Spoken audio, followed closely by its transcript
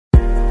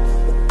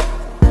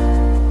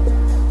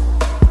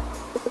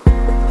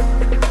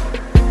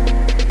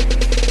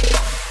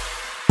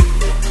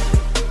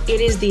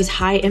It is these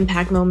high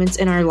impact moments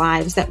in our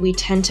lives that we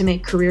tend to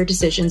make career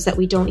decisions that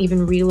we don't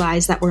even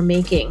realize that we're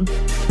making.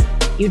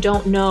 You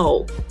don't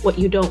know what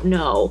you don't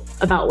know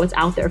about what's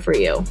out there for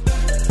you.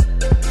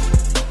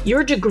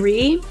 Your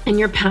degree and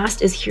your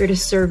past is here to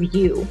serve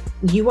you.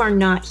 You are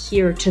not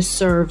here to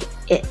serve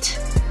it.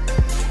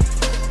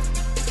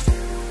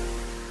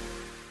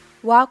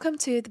 Welcome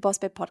to the Boss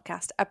Babe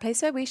Podcast, a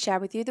place where we share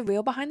with you the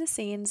real behind the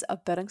scenes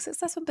of building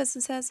successful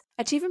businesses,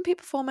 achieving peak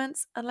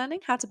performance, and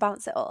learning how to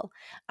balance it all.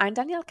 I'm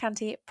Danielle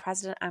Canty,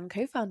 president and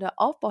co-founder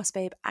of Boss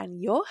Babe,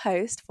 and your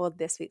host for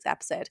this week's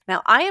episode.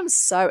 Now, I am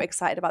so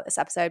excited about this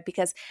episode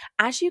because,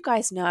 as you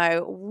guys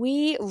know,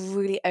 we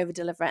really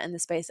over-deliver in the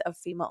space of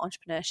female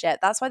entrepreneurship.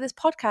 That's why this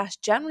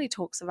podcast generally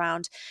talks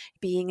around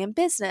being in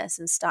business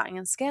and starting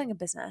and scaling a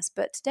business.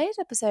 But today's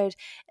episode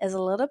is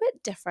a little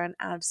bit different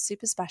and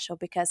super special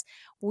because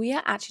we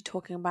are actually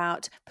talking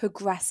about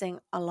progressing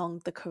along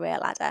the career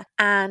ladder.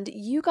 And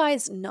you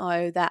guys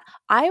know that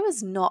I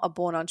was not a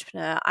born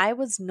entrepreneur. I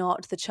was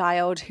not the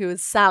child who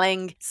was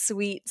selling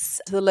sweets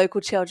to the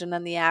local children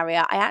in the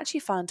area. I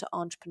actually fell into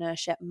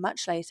entrepreneurship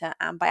much later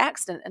and by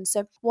accident. And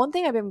so one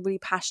thing I've been really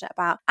passionate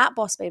about at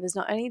Boss Babe is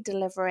not only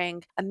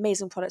delivering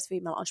amazing products for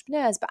female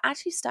entrepreneurs, but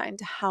actually starting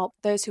to help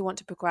those who want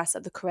to progress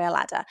up the career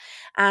ladder.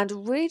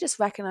 And really just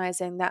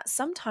recognizing that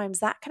sometimes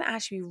that can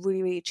actually be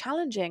really, really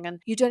challenging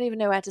and you don't even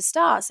know where to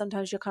start.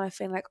 Sometimes you're kind of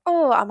feeling like,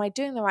 oh, am I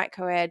doing the right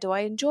career? Do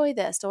I enjoy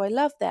this? Do I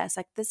love this?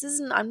 Like,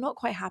 I'm not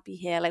quite happy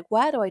here. Like,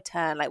 where do I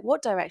turn? Like,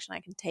 what direction I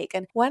can take?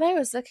 And when I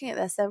was looking at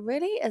this, there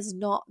really is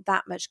not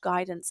that much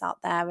guidance out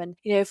there. And,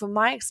 from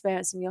my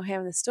experience, and you're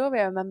hearing the story,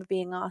 I remember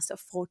being asked at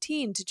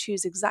 14 to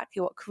choose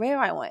exactly what career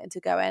I wanted to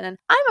go in. And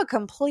I'm a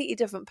completely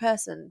different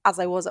person as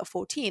I was at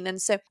 14.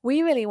 And so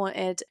we really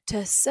wanted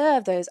to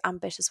serve those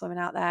ambitious women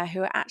out there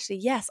who are actually,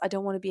 yes, I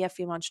don't want to be a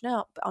female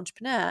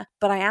entrepreneur,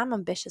 but I am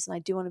ambitious and I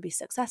do want to be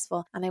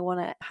successful. And I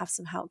want to have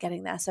some help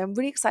getting there. So I'm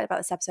really excited about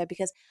this episode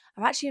because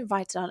I've actually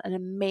invited on an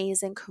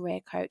amazing career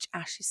coach,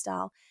 Ashley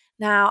Stahl.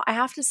 Now, I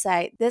have to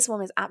say, this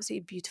woman is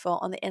absolutely beautiful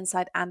on the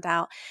inside and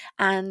out.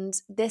 And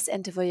this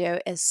interview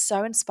is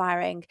so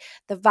inspiring.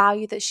 The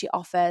value that she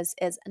offers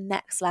is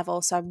next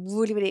level. So I'm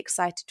really, really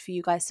excited for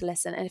you guys to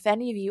listen. And if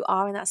any of you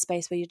are in that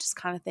space where you're just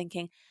kind of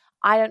thinking,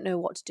 I don't know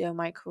what to do in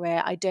my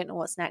career, I don't know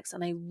what's next,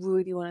 and I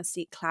really want to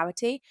seek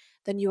clarity,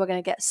 then you are going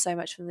to get so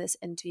much from this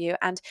interview.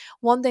 And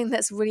one thing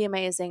that's really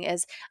amazing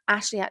is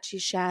Ashley actually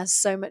shares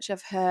so much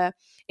of her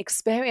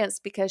experience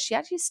because she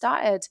actually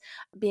started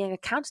being a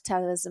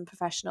counterterrorism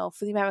professional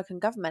for the American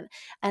government,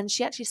 and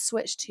she actually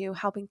switched to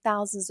helping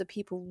thousands of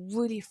people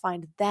really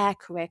find their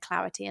career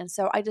clarity. And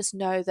so I just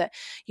know that,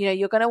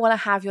 you're going to want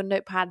to have your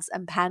notepads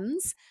and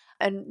pens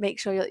and make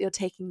sure you're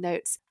taking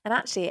notes. And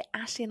actually,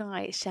 Ashley and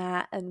I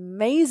share an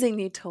amazing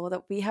new tool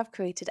that we have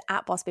created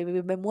at Boss Babe.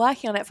 We've been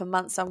working on it for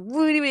months, so I'm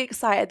really, really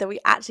excited that we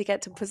actually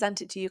get to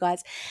present it to you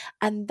guys.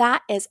 And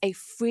that is a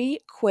free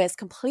quiz,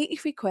 completely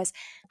free quiz,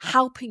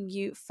 helping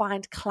you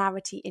find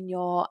clarity in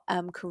your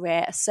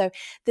career. So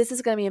this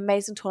is going to be an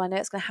amazing tool. I know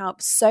it's going to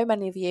help so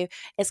many of you.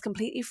 It's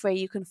completely free.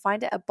 You can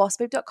find it at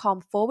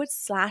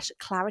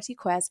bossbabe.com/clarity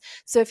quiz.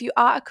 So if you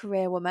are a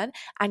career woman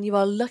and you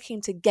are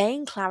looking to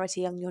gain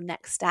clarity on your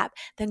next step,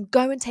 then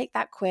go and take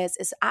that quiz.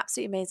 It's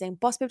absolutely amazing.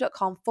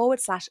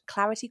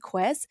 bossbabe.com/clarity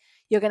quiz.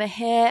 You're going to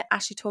hear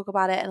Ashley talk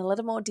about it in a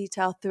little more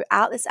detail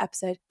throughout this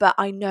episode, but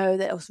I know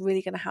that it was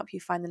really going to help you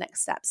find the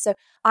next steps. So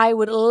I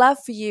would love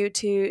for you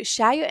to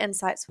share your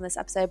insights from this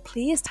episode.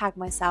 Please tag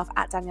myself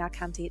at Danielle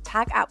Canty,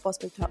 tag at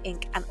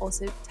bossbabe.inc, and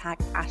also tag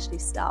Ashley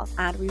Stahl.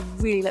 And we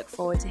really look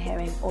forward to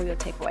hearing all your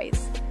takeaways.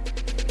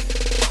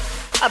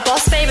 A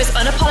boss babe is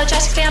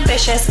unapologetically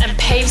ambitious and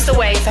paves the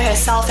way for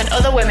herself and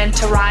other women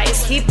to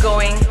rise. Keep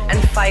going and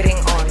fighting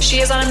on. She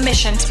is on a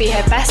mission to be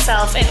her best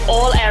self in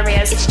all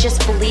areas. It's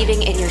just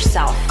believing in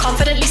yourself.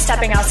 Confidently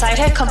stepping outside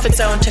her comfort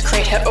zone to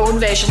create her own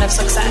version of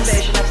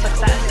success.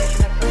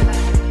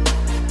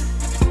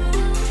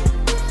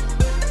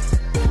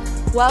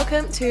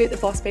 Welcome to the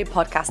Boss Babe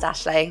podcast,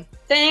 Ashley.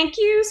 Thank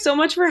you so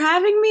much for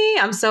having me.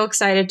 I'm so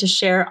excited to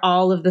share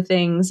all of the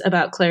things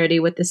about clarity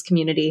with this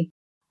community.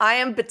 I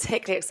am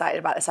particularly excited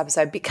about this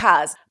episode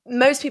because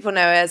most people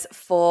know us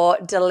for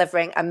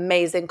delivering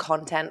amazing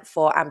content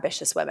for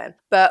ambitious women,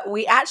 but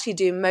we actually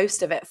do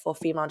most of it for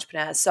female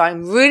entrepreneurs. So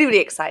I'm really, really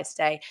excited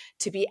today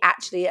to be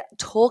actually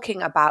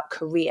talking about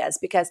careers,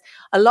 because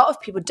a lot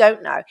of people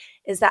don't know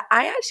is that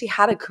I actually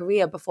had a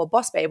career before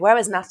Boss Babe,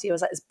 whereas Natalie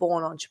was like this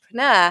born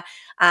entrepreneur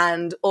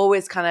and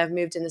always kind of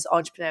moved in this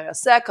entrepreneurial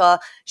circle.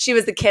 She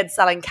was the kid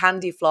selling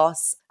candy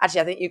floss.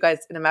 Actually, I think you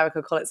guys in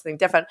America call it something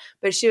different,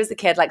 but she was the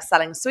kid like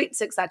selling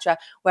sweets, etc.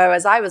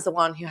 Whereas I was the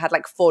one who had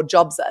like 4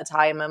 jobs at a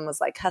time and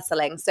was like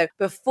hustling. So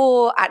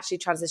before actually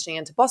transitioning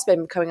into Boss Babe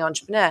and becoming an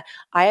entrepreneur,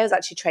 I was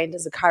actually trained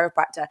as a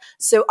chiropractor.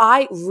 So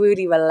I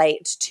really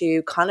relate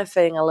to kind of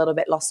feeling a little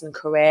bit lost in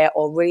career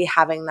or really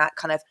having that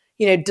kind of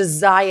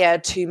desire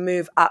to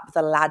move up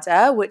the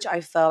ladder, which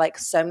I feel like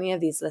so many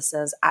of these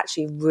listeners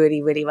actually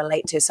really, really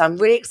relate to. So I'm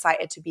really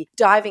excited to be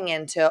diving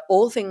into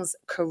all things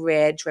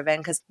career driven,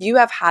 because you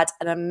have had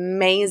an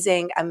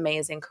amazing,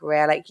 amazing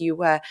career. Like, you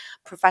were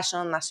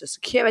professional in national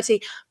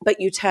security, but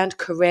you turned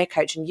career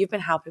coach, and you've been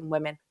helping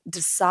women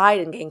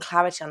decide and gain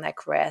clarity on their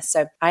career.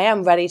 So I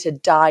am ready to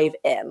dive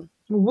in.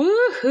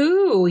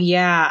 Woohoo.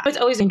 Yeah. It's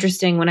always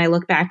interesting when I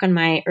look back on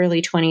my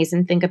early 20s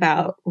and think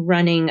about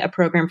running a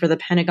program for the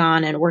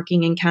Pentagon and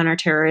working in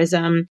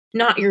counterterrorism.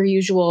 Not your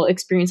usual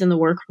experience in the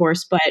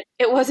workforce, but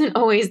it wasn't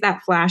always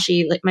that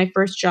flashy. Like, my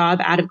first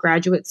job out of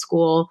graduate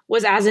school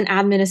was as an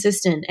admin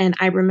assistant. And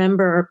I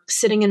remember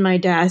sitting in my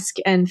desk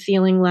and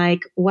feeling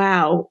like,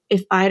 wow,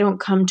 if I don't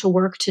come to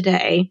work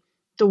today,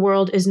 the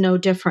world is no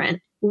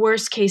different.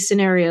 Worst case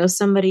scenario,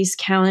 somebody's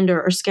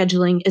calendar or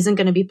scheduling isn't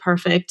going to be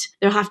perfect.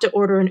 They'll have to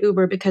order an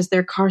Uber because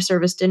their car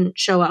service didn't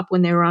show up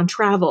when they were on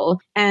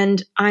travel.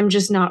 And I'm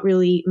just not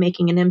really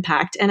making an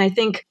impact. And I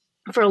think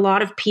for a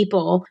lot of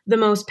people, the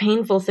most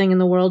painful thing in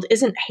the world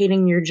isn't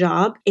hating your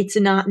job. It's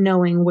not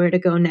knowing where to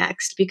go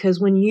next. Because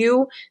when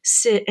you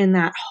sit in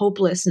that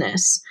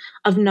hopelessness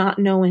of not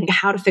knowing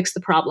how to fix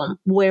the problem,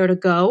 where to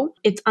go,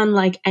 it's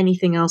unlike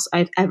anything else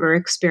I've ever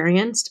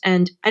experienced.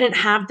 And I didn't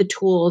have the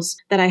tools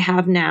that I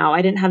have now.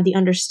 I didn't have the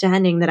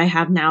understanding that I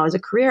have now as a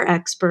career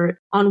expert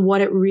on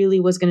what it really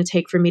was going to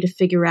take for me to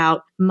figure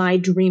out my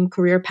dream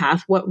career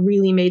path, what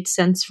really made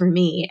sense for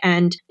me.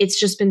 And it's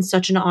just been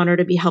such an honor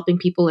to be helping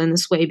people in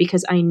this way,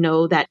 because I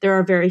know that there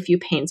are very few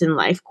pains in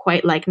life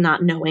quite like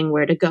not knowing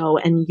where to go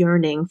and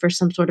yearning for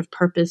some sort of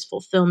purpose,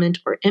 fulfillment,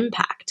 or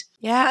impact.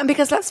 Yeah, and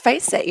because let's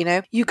face it,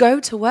 you go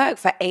to work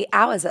for 8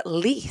 hours at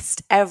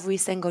least every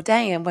single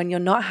day. And when you're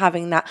not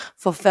having that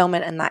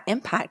fulfillment and that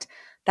impact,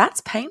 that's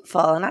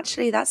painful. And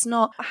actually, that's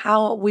not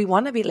how we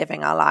want to be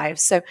living our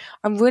lives. So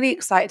I'm really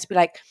excited to be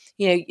like,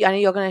 I know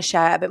you're going to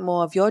share a bit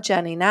more of your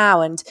journey now,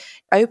 and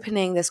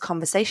opening this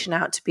conversation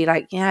out to be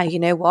like, yeah, you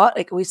know what?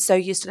 Like, we're so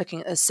used to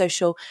looking at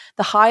the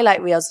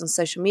highlight reels on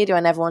social media,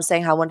 and everyone's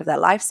saying how wonderful their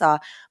lives are.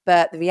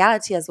 But the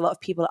reality is, a lot of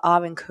people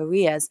are in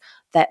careers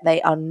that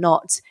they are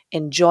not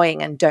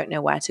enjoying and don't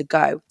know where to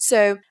go.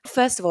 So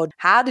first of all,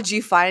 how did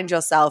you find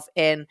yourself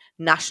in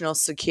national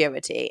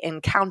security,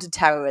 in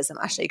counterterrorism,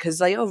 actually?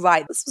 Because you're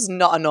right, this was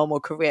not a normal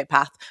career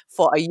path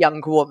for a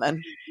young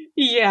woman.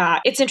 Yeah,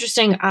 it's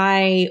interesting.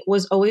 I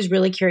was always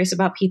really curious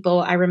about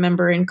people. I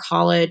remember in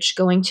college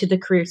going to the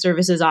career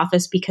services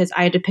office because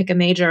I had to pick a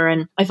major,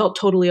 and I felt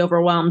totally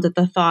overwhelmed at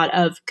the thought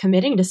of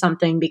committing to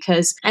something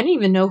because I didn't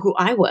even know who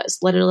I was,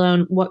 let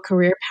alone what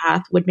career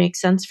path would make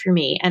sense for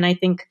me. And I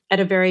think at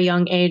a very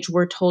young age,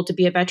 we're told to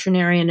be a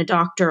veterinarian, a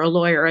doctor, a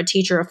lawyer, a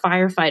teacher, a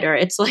firefighter.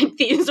 It's like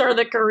these are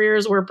the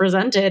careers we're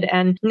presented.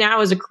 And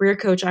now as a career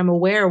coach, I'm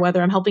aware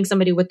whether I'm helping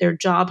somebody with their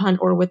job hunt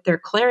or with their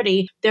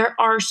clarity, there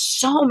are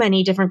so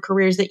many different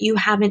careers that you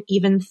haven't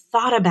even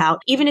thought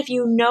about, even if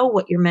you know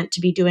what you're meant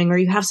to be doing or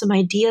you have some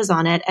ideas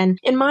on it. And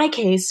in my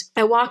case,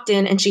 I walked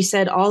in and she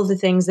said all the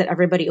things that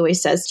everybody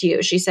always says to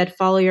you. She said,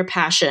 follow your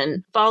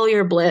passion, follow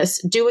your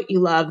bliss, do what you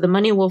love, the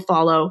money will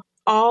follow.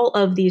 All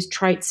of these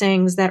trite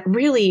sayings that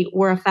really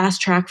were a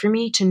fast track for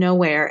me to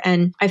nowhere.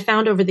 And I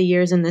found over the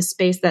years in this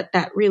space that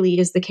that really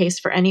is the case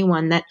for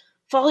anyone, that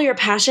follow your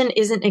passion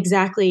isn't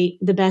exactly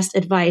the best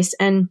advice.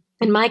 And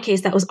in my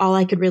case, that was all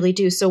I could really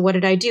do. So what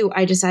did I do?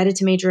 I decided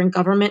to major in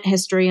government,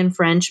 history, and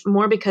French,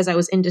 more because I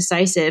was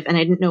indecisive and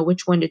I didn't know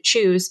which one to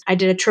choose. I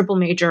did a triple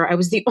major. I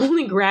was the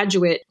only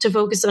graduate to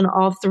focus on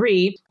all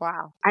three.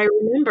 Wow. I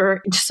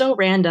remember, so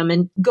random,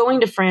 and going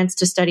to France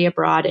to study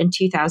abroad in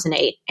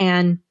 2008.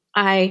 And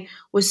I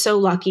was so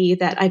lucky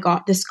that I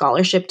got this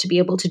scholarship to be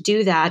able to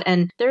do that.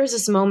 And there was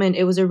this moment,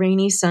 it was a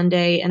rainy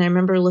Sunday, and I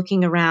remember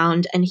looking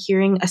around and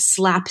hearing a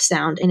slap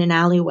sound in an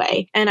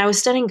alleyway. And I was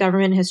studying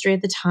government history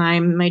at the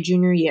time, my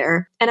junior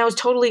year, and I was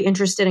totally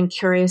interested and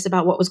curious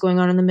about what was going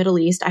on in the Middle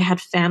East. I had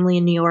family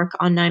in New York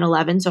on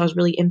 9/11, so I was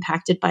really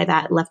impacted by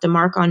that. It left a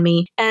mark on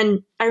me. And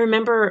I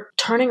remember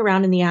turning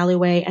around in the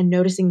alleyway and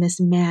noticing this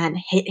man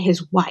hit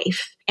his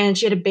wife, and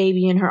she had a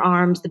baby in her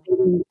arms. The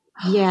baby,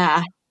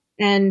 yeah.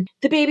 And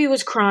the baby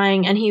was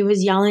crying and he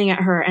was yelling at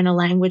her in a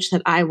language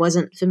that I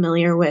wasn't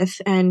familiar with.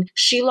 And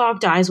she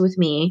locked eyes with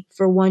me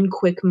for one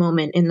quick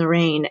moment in the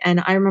rain.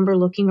 And I remember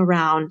looking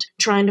around,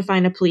 trying to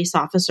find a police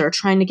officer,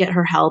 trying to get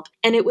her help.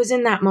 And it was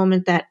in that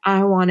moment that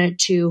I wanted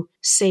to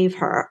save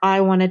her. I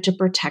wanted to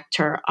protect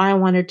her. I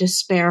wanted to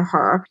spare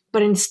her.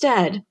 But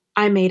instead,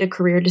 I made a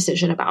career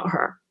decision about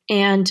her.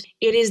 And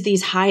it is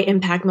these high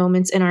impact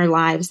moments in our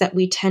lives that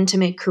we tend to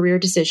make career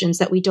decisions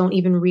that we don't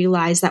even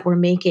realize that we're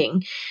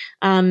making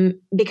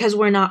because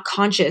we're not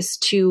conscious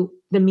to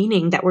the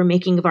meaning that we're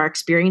making of our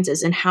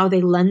experiences and how they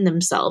lend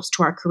themselves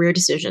to our career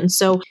decisions.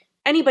 So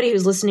anybody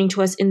who's listening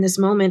to us in this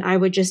moment, I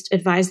would just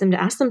advise them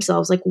to ask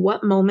themselves, like,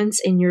 what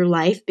moments in your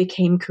life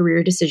became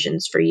career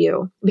decisions for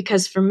you?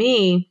 Because for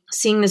me,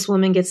 seeing this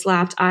woman get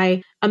slapped,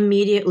 I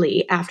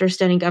immediately after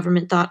studying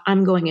government thought,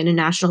 I'm going into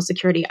national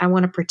security. I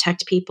want to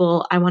protect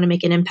people. I want to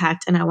make an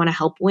impact and I want to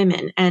help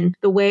women. And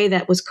the way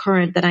that was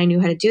current that I knew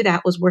how to do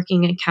that was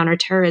working in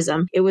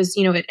counterterrorism. It was,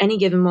 at any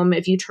given moment,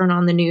 if you turn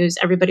on the news,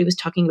 everybody was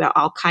talking about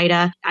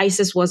Al-Qaeda.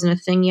 ISIS wasn't a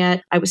thing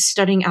yet. I was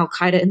studying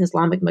Al-Qaeda in the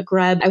Islamic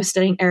Maghreb. I was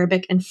studying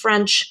Arabic and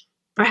French.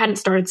 I hadn't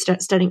started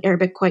studying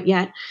Arabic quite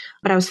yet,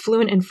 but I was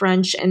fluent in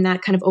French, and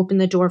that kind of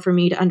opened the door for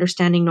me to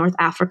understanding North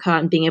Africa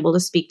and being able to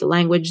speak the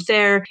language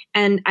there.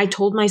 And I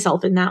told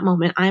myself in that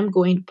moment, I'm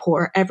going to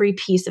pour every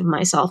piece of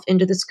myself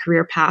into this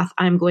career path.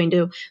 I'm going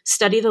to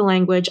study the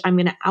language. I'm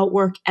going to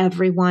outwork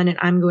everyone, and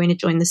I'm going to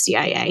join the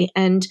CIA.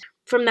 And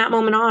from that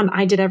moment on,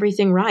 I did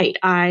everything right.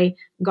 I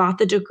got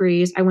the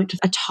degrees. I went to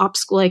a top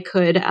school I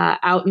could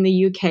out in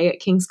the UK at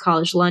King's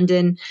College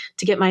London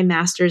to get my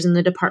master's in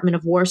the Department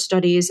of War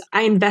Studies.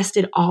 I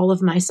invested all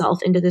of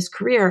myself into this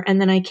career. And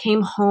then I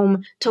came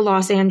home to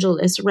Los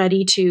Angeles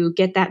ready to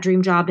get that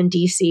dream job in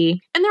DC.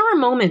 And there were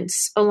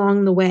moments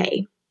along the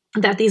way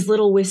that these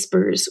little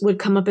whispers would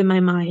come up in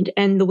my mind.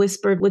 And the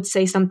whisper would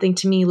say something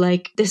to me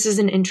like, this is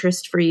an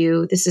interest for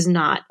you. This is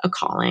not a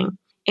calling.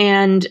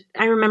 And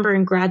I remember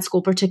in grad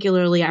school,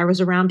 particularly, I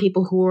was around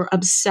people who were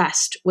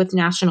obsessed with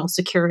national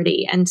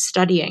security and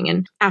studying.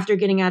 And after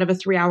getting out of a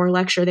 3-hour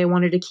lecture, they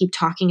wanted to keep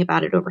talking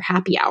about it over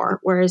happy hour,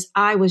 whereas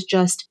I was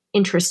just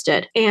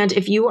interested. And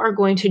if you are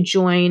going to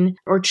join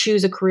or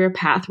choose a career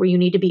path where you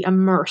need to be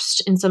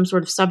immersed in some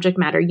sort of subject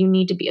matter, you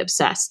need to be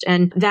obsessed.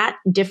 And that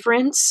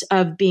difference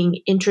of being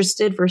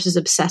interested versus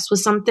obsessed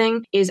with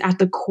something is at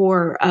the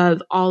core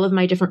of all of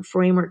my different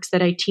frameworks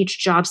that I teach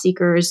job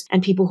seekers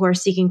and people who are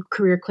seeking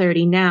career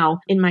clarity now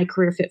in my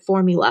Career Fit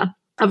formula,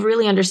 of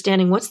really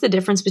understanding what's the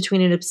difference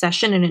between an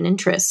obsession and an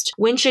interest.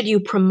 When should you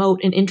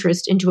promote an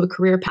interest into a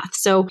career path?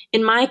 So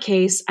in my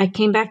case, I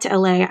came back to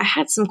LA. I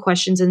had some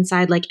questions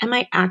inside, like, am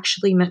I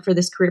actually meant for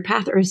this career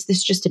path, or is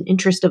this just an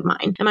interest of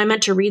mine? Am I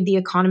meant to read The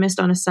Economist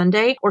on a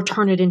Sunday or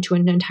turn it into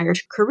an entire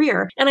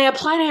career? And I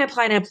applied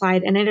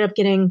and ended up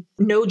getting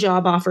no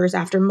job offers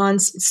after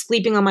months,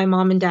 sleeping on my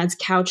mom and dad's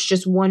couch,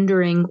 just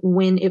wondering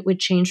when it would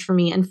change for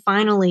me. And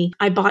finally,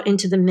 I bought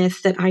into the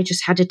myth that I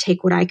just had to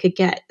take what I could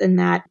get and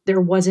that there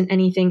wasn't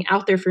anything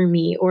out there for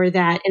me, or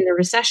that in the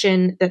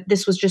recession that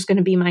this was just going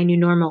to be my new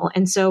normal.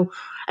 And so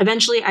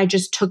eventually I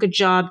just took a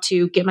job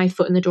to get my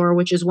foot in the door,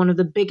 which is one of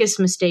the biggest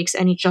mistakes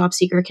any job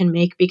seeker can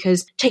make,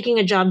 because taking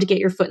a job to get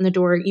your foot in the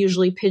door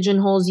usually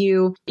pigeonholes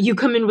you. You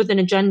come in with an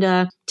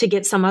agenda to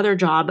get some other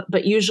job,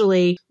 but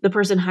usually the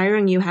person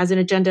hiring you has an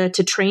agenda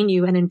to train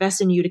you and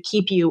invest in you to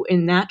keep you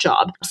in that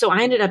job. So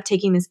I ended up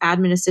taking this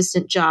admin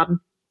assistant job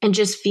and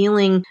just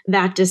feeling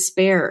that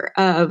despair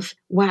of,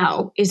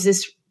 wow, is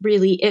this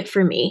really it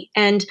for me?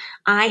 And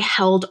I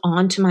held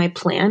on to my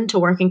plan to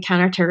work in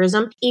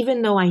counterterrorism,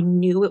 even though I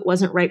knew it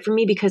wasn't right for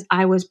me, because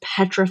I was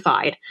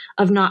petrified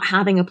of not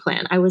having a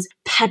plan. I was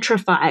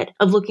petrified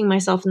of looking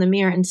myself in the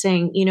mirror and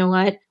saying, you know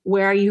what?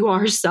 Where you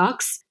are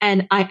sucks.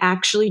 And I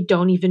actually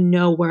don't even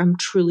know where I'm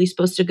truly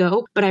supposed to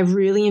go. But I've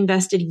really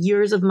invested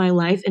years of my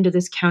life into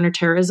this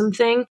counterterrorism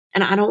thing,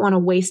 and I don't want to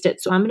waste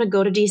it. So I'm going to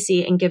go to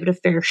DC and give it a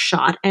fair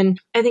shot. And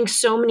I think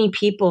so many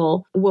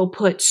people will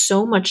put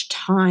so much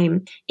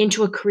time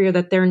into a career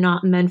that they're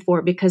not meant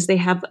for because they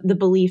have the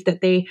belief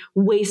that they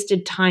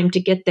wasted time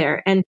to get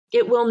there. And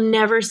it will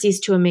never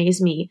cease to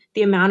amaze me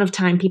the amount of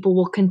time people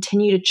will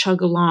continue to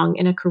chug along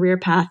in a career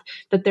path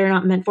that they're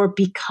not meant for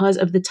because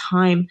of the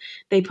time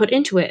they put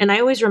into it. And I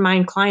always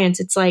remind clients,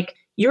 it's like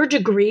your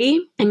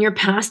degree and your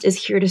past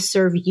is here to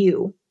serve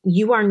you.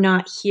 You are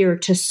not here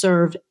to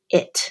serve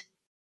it.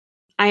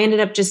 I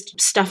ended up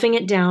just stuffing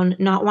it down,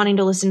 not wanting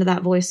to listen to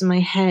that voice in my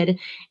head,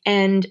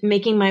 and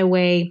making my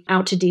way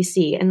out to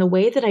DC. And the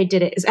way that I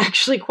did it is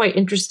actually quite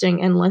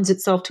interesting and lends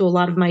itself to a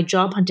lot of my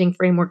job hunting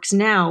frameworks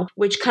now,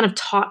 which kind of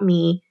taught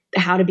me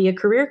how to be a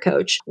career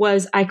coach.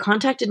 Was I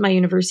contacted my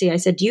university. I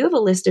said, do you have a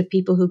list of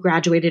people who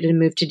graduated and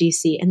moved to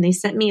DC? And they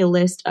sent me a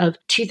list of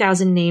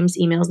 2,000 names,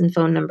 emails, and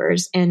phone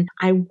numbers. And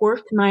I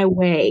worked my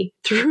way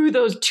through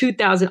those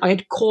 2,000. I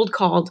had cold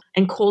called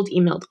and cold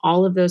emailed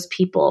all of those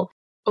people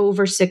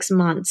over 6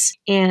 months.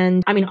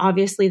 And I mean,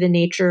 obviously the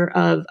nature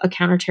of a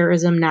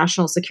counterterrorism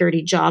national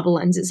security job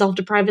lends itself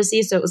to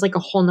privacy. So it was like a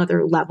whole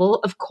nother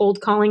level of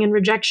cold calling and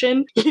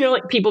rejection.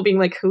 Like people being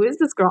like, who is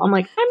this girl? I'm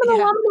like, I'm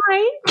an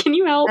alumni. Can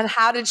you help? And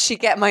how did she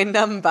get my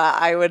number,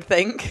 I would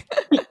think.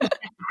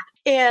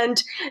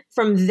 And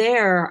from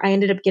there, I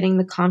ended up getting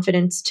the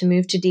confidence to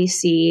move to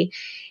DC.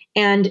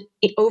 And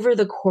over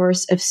the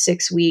course of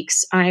 6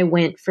 weeks, I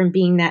went from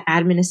being that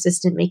admin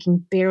assistant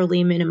making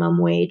barely minimum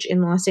wage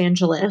in Los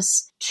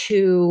Angeles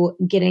to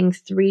getting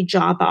 3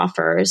 job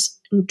offers,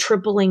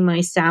 tripling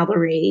my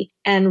salary,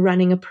 and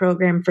running a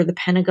program for the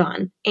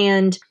Pentagon.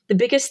 And the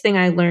biggest thing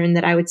I learned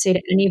that I would say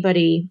to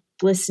anybody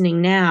listening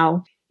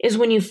now is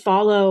when you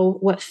follow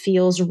what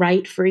feels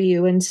right for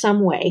you in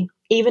some way,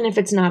 even if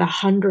it's not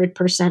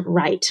 100%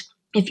 right,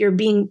 if you're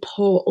being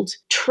pulled,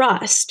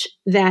 trust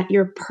that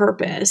your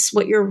purpose,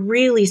 what you're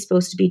really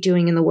supposed to be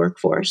doing in the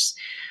workforce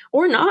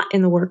or not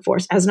in the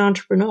workforce as an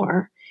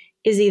entrepreneur,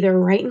 is either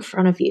right in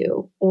front of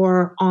you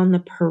or on the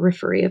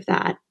periphery of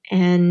that.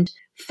 And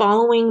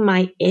following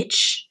my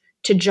itch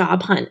to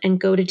job hunt and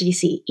go to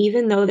DC,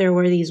 even though there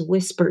were these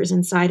whispers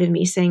inside of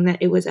me saying that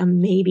it was a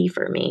maybe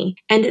for me,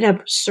 ended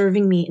up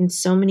serving me in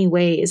so many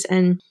ways.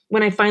 And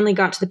when I finally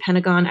got to the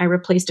Pentagon, I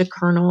replaced a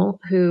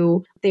colonel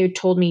who they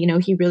told me,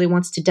 he really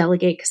wants to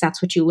delegate because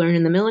that's what you learn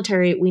in the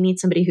military. We need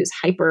somebody who's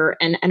hyper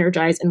and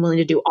energized and willing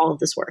to do all of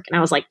this work. And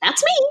I was like,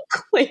 that's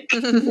me.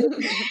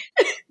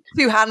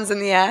 Two hands in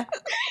the air.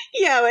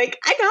 Yeah, I got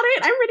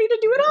it. I'm ready to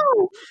do it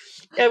all.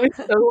 I was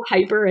so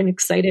hyper and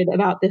excited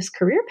about this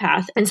career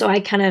path. And so I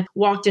kind of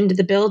walked into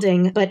the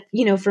building. But,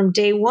 from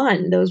day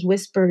one, those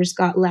whispers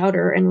got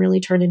louder and really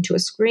turned into a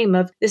scream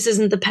of, this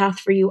isn't the path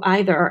for you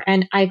either.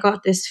 And I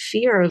got this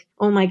fear of,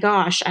 oh my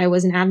gosh, I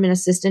was an admin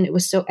assistant. It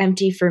was so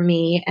empty for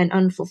me and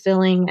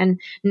unfulfilling. And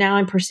now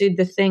I pursued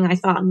the thing I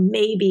thought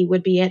maybe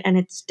would be it. And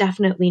it's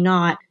definitely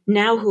not.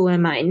 Now who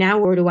am I? Now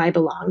where do I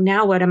belong?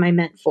 Now what am I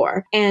meant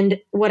for? And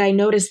what I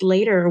noticed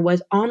later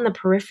was on the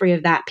periphery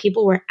of that,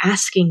 people were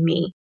asking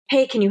me,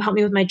 hey, can you help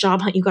me with my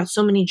job hunt? You got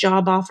so many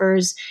job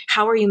offers.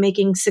 How are you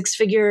making six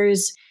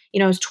figures?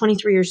 I was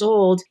 23 years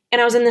old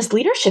and I was in this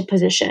leadership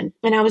position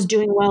and I was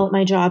doing well at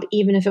my job,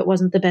 even if it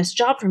wasn't the best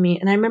job for me.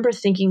 And I remember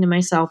thinking to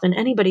myself, and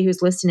anybody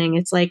who's listening,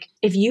 it's like,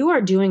 if you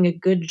are doing a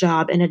good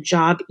job in a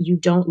job you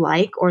don't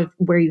like or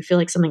where you feel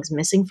like something's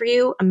missing for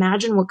you,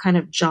 imagine what kind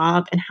of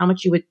job and how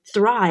much you would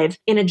thrive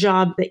in a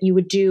job that you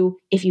would do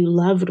if you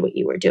loved what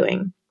you were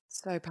doing.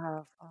 So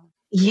powerful.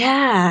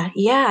 Yeah.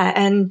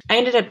 And I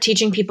ended up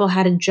teaching people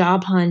how to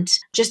job hunt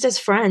just as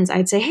friends.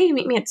 I'd say, hey,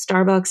 meet me at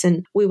Starbucks.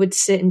 And we would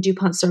sit in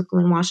DuPont Circle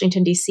in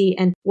Washington, D.C.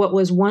 And what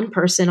was one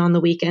person on the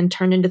weekend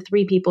turned into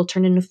 3 people,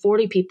 turned into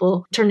 40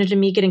 people, turned into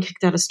me getting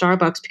kicked out of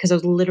Starbucks because I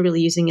was literally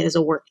using it as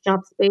a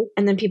workshop space.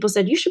 And then people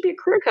said, you should be a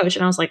career coach.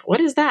 And I was like, what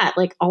is that?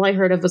 All I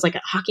heard of was a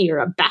hockey or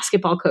a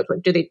basketball coach.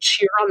 Do they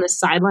cheer on the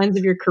sidelines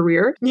of your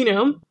career?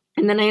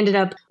 And then I ended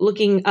up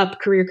looking up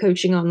career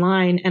coaching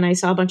online and I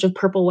saw a bunch of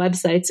purple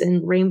websites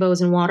and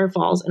rainbows and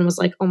waterfalls and was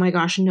like, oh my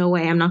gosh, no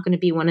way, I'm not going to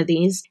be one of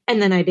these. And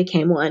then I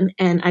became one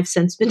and I've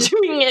since been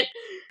doing it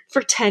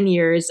for 10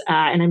 years.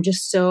 And I'm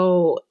just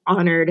so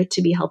honored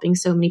to be helping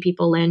so many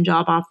people land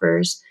job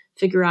offers,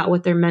 figure out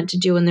what they're meant to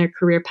do in their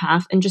career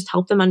path, and just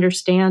help them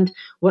understand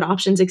what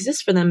options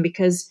exist for them,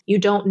 because you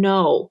don't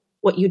know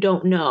what you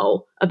don't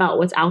know about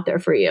what's out there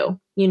for you,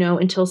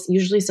 until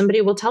usually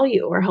somebody will tell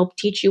you or help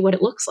teach you what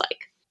it looks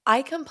like.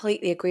 I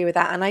completely agree with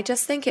that. And I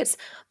just think it's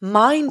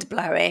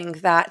mind-blowing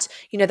that,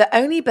 the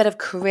only bit of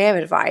career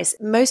advice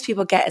most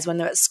people get is when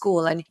they're at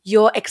school and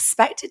you're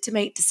expected to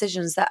make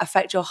decisions that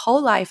affect your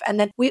whole life. And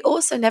then we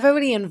also never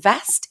really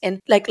invest in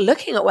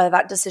looking at whether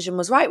that decision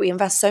was right. We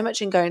invest so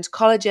much in going to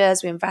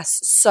colleges. We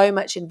invest so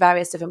much in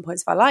various different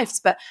points of our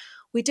lives, but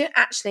we don't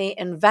actually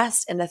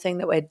invest in the thing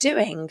that we're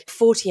doing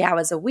 40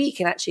 hours a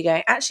week and actually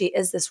going,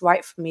 is this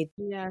right for me?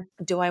 Yeah.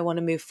 Do I want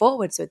to move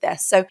forwards with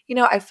this? So,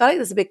 I feel like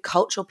there's a big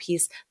cultural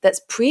piece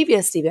that's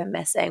previously been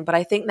missing, but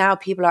I think now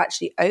people are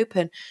actually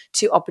open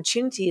to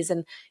opportunities.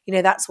 And,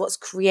 that's what's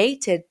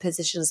created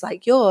positions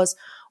like yours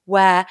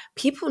where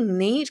people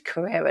need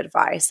career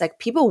advice.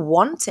 People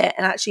want it.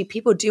 And actually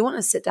people do want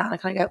to sit down and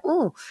kind of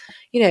go,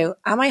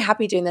 am I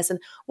happy doing this?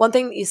 And one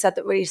thing that you said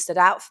that really stood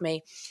out for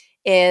me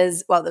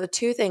is, there were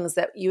 2 things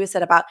that you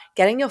said about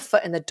getting your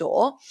foot in the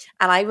door.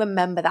 And I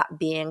remember that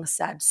being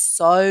said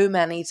so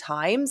many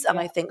times. And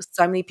I think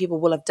so many people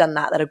will have done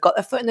that have got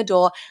their foot in the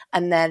door.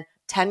 And then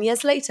 10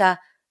 years later,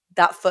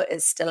 that foot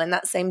is still in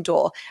that same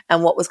door.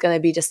 And what was going to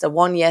be just a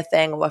 1-year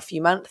thing or a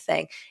few month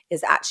thing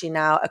is actually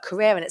now a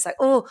career. And it's like,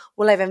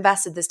 I've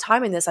invested this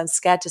time in this. I'm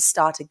scared to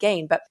start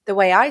again. But the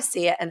way I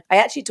see it, and I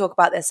actually talk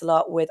about this a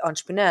lot with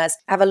entrepreneurs,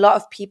 I have a lot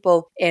of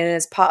people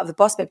as part of the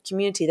Boss Babe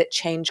community that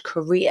change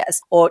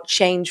careers or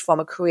change from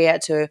a career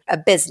to a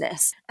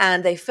business.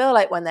 And they feel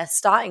like when they're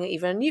starting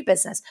even a new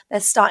business, they're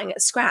starting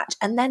at scratch,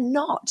 and they're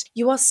not.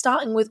 You are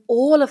starting with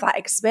all of that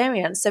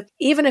experience. So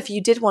even if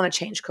you did want to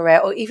change career,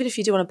 or even if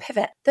you do want to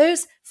pivot,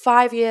 those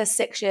 5 years,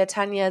 6 years,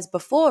 10 years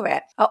before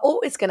it are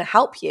always going to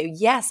help you.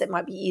 Yes, it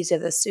might be easier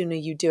the sooner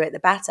you do it, the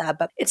better,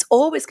 but it's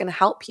always going to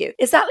help you.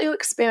 Is that your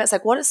experience?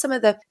 What are some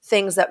of the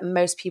things that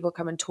most people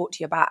come and talk to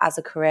you about as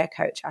a career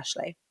coach,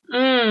 Ashley?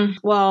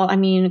 Well,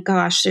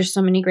 gosh, there's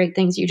so many great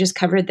things you just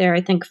covered there.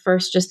 I think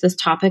first, just this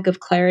topic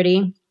of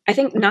clarity. I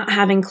think not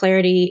having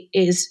clarity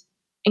is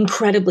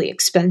incredibly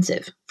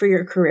expensive for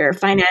your career,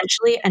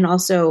 financially and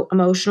also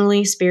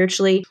emotionally,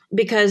 spiritually,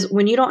 because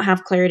when you don't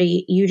have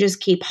clarity, you just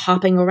keep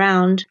hopping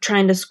around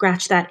trying to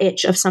scratch that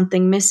itch of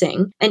something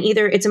missing. And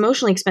either it's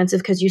emotionally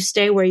expensive because you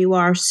stay where you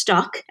are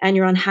stuck and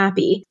you're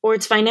unhappy, or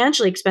it's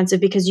financially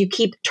expensive because you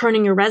keep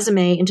turning your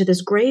resume into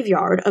this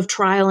graveyard of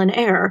trial and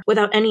error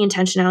without any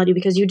intentionality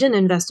because you didn't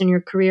invest in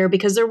your career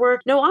because there were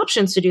no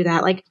options to do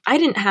that. I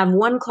didn't have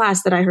one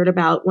class that I heard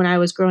about when I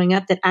was growing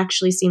up that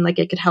actually seemed like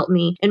it could help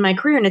me in my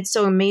career. And it's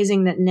so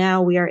amazing that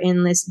now we are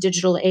in this this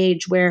digital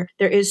age where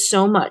there is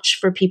so much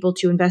for people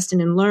to invest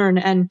in and learn.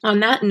 And on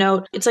that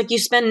note, it's like you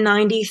spend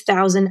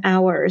 90,000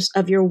 hours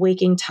of your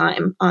waking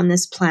time on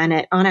this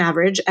planet on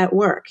average at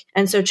work.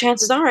 And so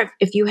chances are,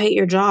 if you hate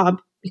your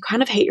job, you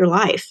kind of hate your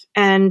life.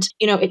 And,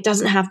 it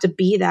doesn't have to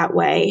be that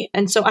way.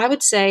 And so I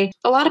would say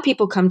a lot of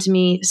people come to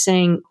me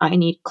saying, I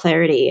need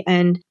clarity.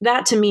 And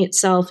that to me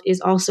itself is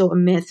also a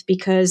myth,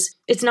 because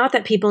it's not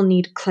that people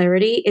need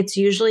clarity. It's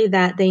usually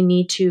that they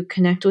need to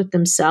connect with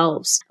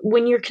themselves.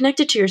 When you're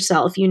connected to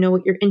yourself, you know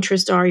what your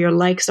interests are, your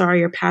likes are,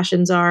 your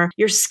passions are,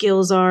 your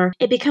skills are.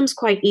 It becomes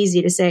quite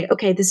easy to say,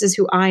 okay, this is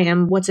who I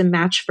am. What's a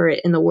match for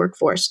it in the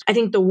workforce? I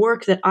think the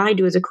work that I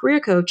do as a career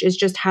coach is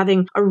just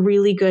having a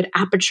really good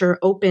aperture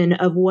open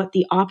of what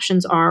the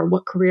options are,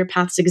 what career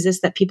paths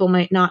exist that people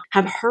might not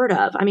have heard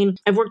of. I mean,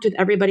 I've worked with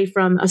everybody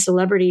from a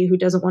celebrity who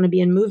doesn't want to be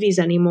in movies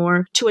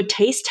anymore to a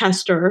taste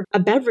tester, a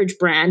beverage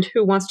brand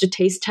who wants to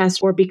taste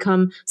test or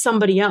become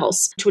somebody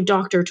else, to a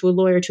doctor, to a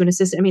lawyer, to an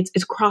assistant. I mean,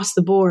 it's across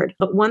the board.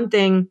 But one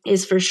thing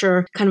is for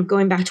sure, kind of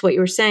going back to what you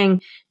were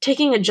saying,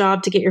 taking a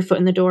job to get your foot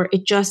in the door,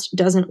 it just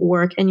doesn't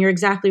work. And you're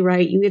exactly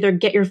right. You either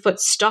get your foot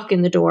stuck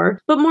in the door,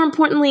 but more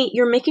importantly,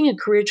 you're making a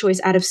career choice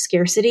out of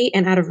scarcity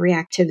and out of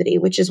reactivity,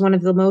 which is one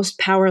of the most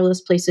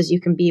powerless places you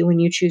can be when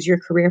you choose your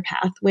career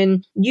path.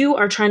 When you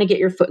are trying to get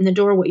your foot in the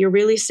door, what you're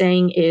really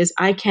saying is,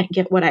 I can't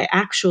get what I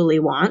actually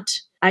want.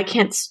 I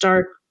can't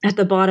start at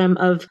the bottom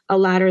of a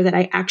ladder that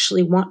I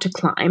actually want to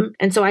climb.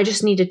 And so I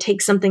just need to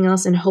take something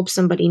else and hope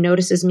somebody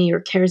notices me or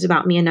cares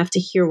about me enough to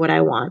hear what I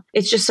want.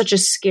 It's just such a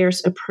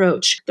scarce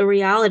approach. The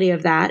reality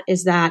of that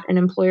is that an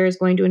employer is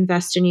going to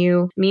invest in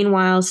you.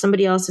 Meanwhile,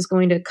 somebody else is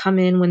going to come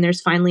in when there's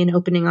finally an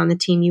opening on the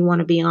team you want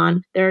to be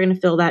on. They're going to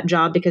fill that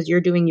job because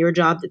you're doing your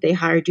job that they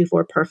hired you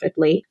for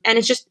perfectly. And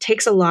it just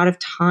takes a lot of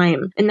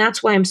time. And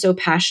that's why I'm so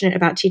passionate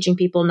about teaching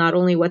people not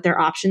only what their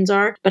options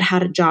are, but how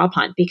to job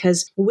hunt.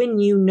 Because when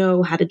you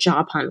know how to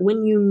job hunt,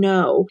 when you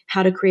know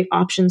how to create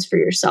options for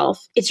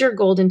yourself, it's your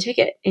golden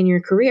ticket in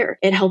your career.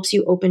 It helps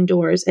you open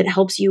doors. It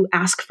helps you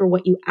ask for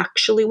what you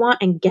actually want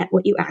and get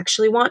what you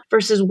actually want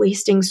versus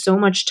wasting so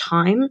much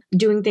time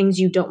doing things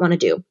you don't want to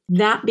do.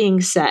 That being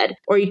said,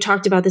 or you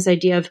talked about this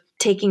idea of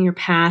taking your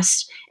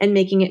past and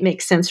making it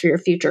make sense for your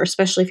future,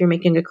 especially if you're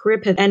making a career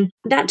pivot. And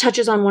that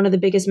touches on one of the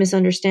biggest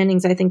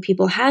misunderstandings I think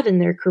people have in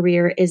their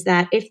career is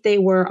that if they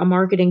were a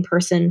marketing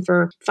person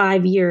for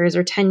 5 years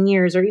or 10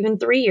 years or even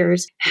 3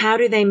 years, how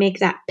do they make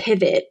that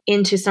pivot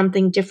into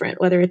something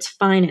different, whether it's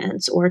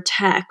finance or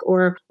tech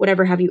or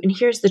whatever have you? And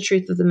here's the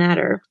truth of the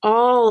matter.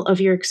 All of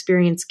your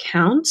experience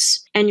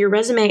counts, and your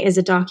resume is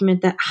a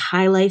document that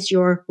highlights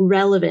your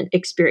relevant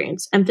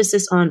experience,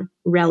 emphasis on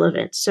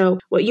relevant. So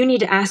what you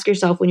need to ask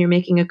yourself when you're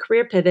making a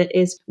career pivot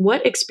is,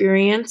 what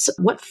experience,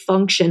 what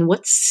function,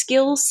 what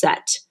skill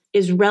set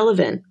is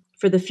relevant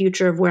for the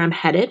future of where I'm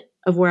headed,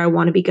 of where I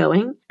want to be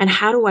going? And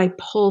how do I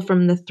pull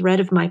from the thread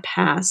of my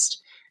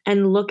past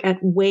and look at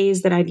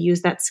ways that I've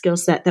used that skill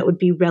set that would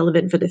be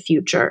relevant for the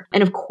future?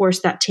 And of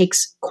course, that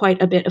takes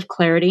quite a bit of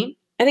clarity.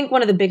 I think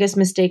one of the biggest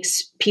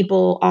mistakes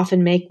people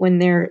often make when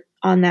they're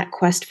on that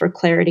quest for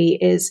clarity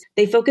is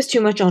they focus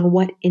too much on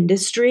what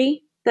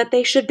industry that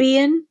they should be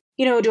in.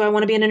 Do I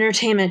want to be in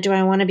entertainment? Do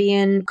I want to be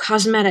in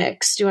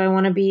cosmetics? Do I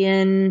want to be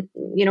in,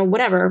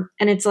 whatever?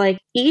 And it's like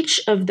each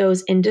of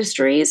those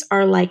industries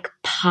are like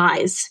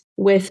pies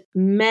with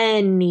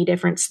many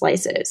different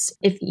slices.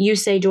 If you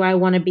say, do I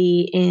want to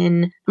be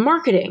in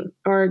marketing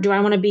or do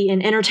I want to be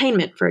in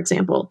entertainment, for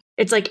example?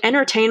 It's like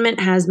entertainment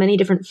has many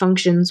different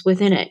functions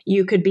within it.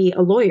 You could be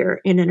a lawyer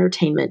in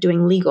entertainment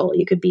doing legal.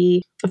 You could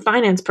be a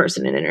finance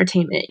person in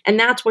entertainment. And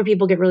that's where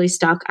people get really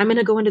stuck. I'm going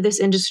to go into this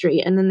industry,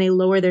 and then they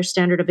lower their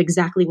standard of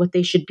exactly what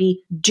they should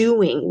be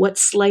doing, what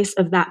slice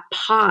of that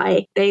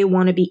pie they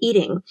want to be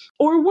eating.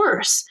 Or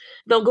worse,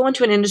 they'll go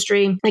into an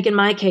industry, like in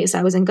my case,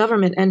 I was in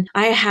government, and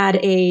I had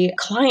a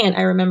client,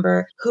 I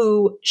remember,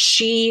 who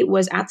she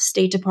was at the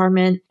State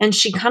Department, and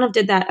she kind of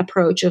did that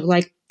approach of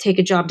like, take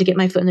a job to get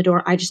my foot in the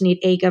door. I just need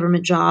a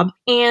government job.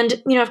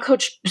 And, I've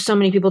coached so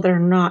many people that are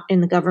not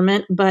in the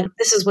government, but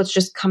this is what's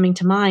just coming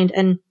to mind.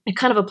 And it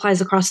kind of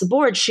applies across the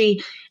board.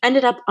 She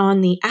ended up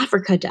on the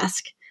Africa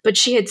desk, but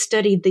she had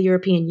studied the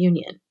European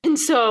Union. And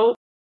so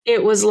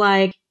it was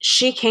like,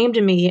 she came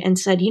to me and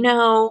said,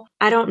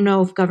 I don't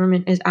know if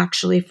government is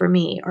actually for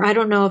me, or I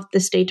don't know if the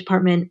State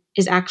Department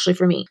is actually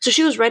for me. So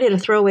she was ready to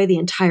throw away the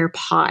entire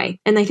pie.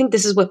 And I think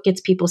this is what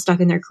gets people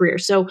stuck in their career.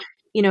 So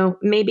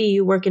maybe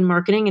you work in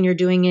marketing and you're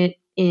doing it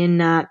in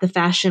the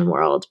fashion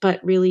world,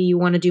 but really you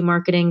want to do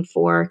marketing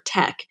for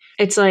tech.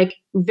 It's like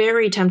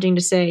very tempting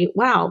to say,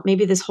 wow,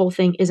 maybe this whole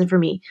thing isn't for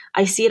me.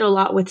 I see it a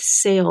lot with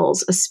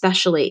sales,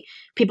 especially.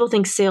 People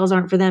think sales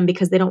aren't for them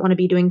because they don't want to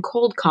be doing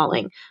cold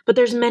calling, but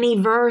there's many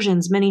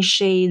versions, many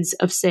shades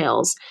of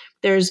sales.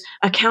 There's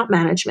account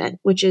management,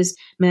 which is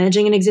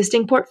managing an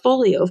existing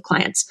portfolio of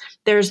clients.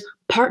 There's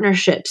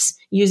partnerships,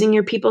 using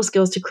your people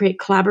skills to create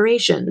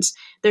collaborations.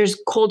 There's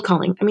cold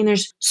calling. I mean,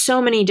 there's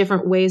so many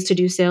different ways to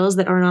do sales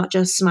that are not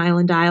just smile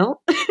and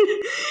dial.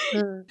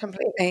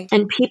 Completely.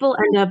 And people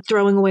end up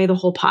throwing away the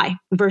whole pie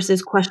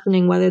versus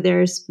questioning whether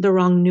there's the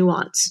wrong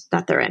nuance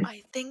that they're in.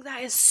 I think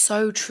that is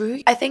so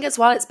true. I think as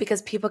well, it's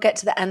because people get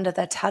to the end of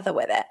their tether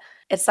with it.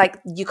 It's like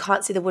you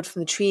can't see the wood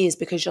from the trees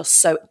because you're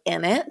so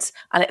in it,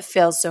 and it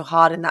feels so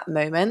hard in that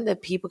moment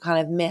that people kind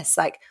of miss,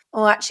 like,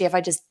 oh, actually, if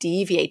I just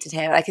deviated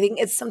here. Like, I think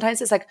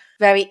sometimes it's like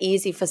very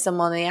easy for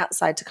someone on the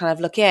outside to kind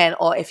of look in,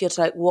 or if you're to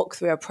like walk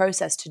through a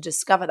process to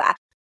discover that.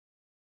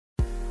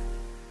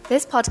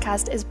 This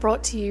podcast is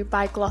brought to you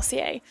by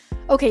Glossier.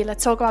 Okay,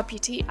 let's talk about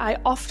beauty. I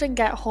often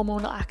get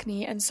hormonal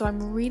acne, and so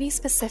I'm really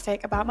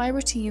specific about my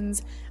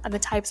routines and the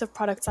types of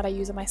products that I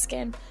use on my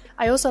skin.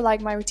 I also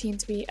like my routine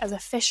to be as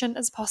efficient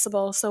as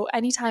possible, so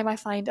anytime I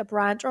find a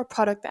brand or a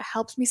product that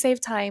helps me save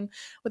time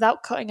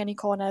without cutting any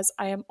corners,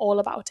 I am all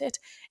about it.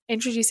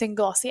 Introducing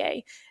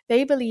Glossier.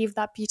 They believe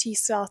that beauty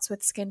starts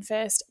with skin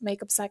first,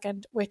 makeup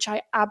second, which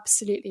I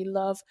absolutely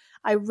love.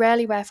 I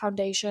rarely wear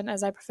foundation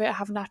as I prefer to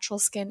have natural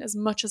skin as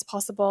much as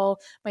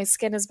possible. My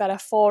skin is better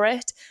for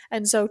it,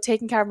 and so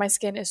taking care of my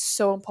skin is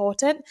so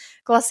important.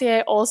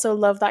 Glossier also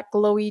love that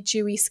glowy,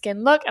 dewy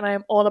skin look, and I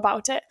am all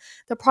about it.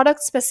 The product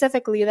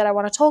specifically that I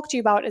want to talk to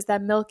you about is their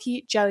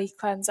Milky Jelly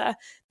Cleanser.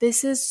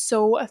 This is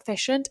so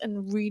efficient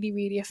and really,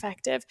 really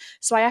effective.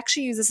 So I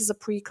actually use this as a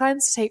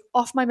pre-cleanse to take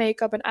off my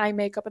makeup and eye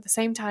makeup at the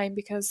same time,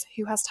 because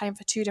who has time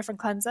for two different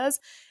cleansers?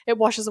 It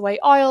washes away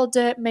oil,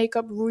 dirt,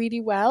 makeup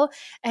really well,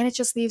 and it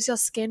just leaves your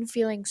skin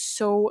feeling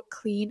so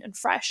clean and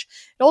fresh.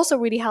 It also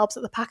really helps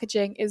that the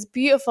packaging is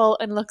beautiful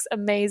and looks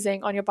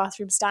amazing on your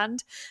bathroom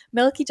stand.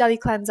 Milky Jelly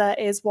Cleanser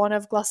is one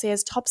of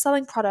Glossier's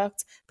top-selling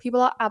products.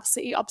 People are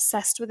absolutely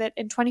obsessed with it.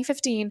 In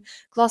 2015,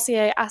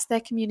 Glossier asked their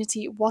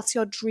community, what's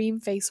your dream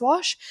face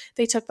wash?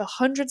 They took the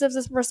hundreds of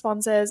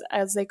responses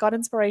as they got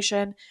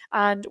inspiration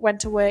and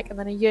went to work, and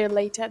then a year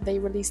later they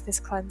released this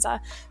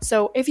cleanser.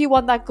 So if you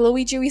want that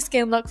glowy, dewy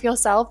skin look for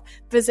yourself,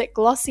 visit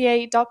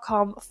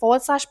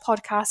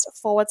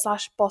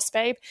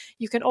glossier.com/podcast/bossbabe.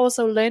 You can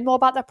also learn more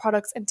about their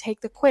products and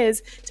take the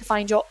quiz to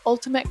find your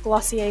ultimate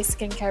Glossier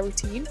skincare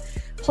routine.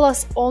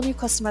 Plus, all new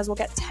customers will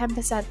get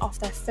 10% off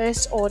their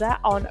first order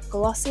on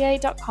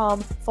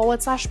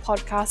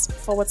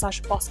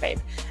glossier.com/podcast/bossbabe.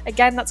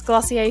 Again, that's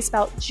Glossier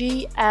spelled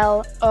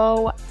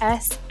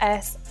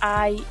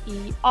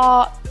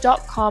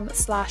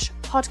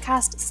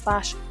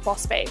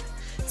glossier.com/podcast/bossbabe.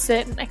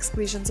 Certain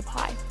exclusions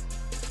apply.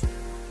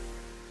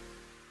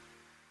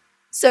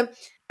 So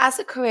as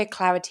a career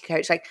clarity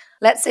coach, like,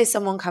 let's say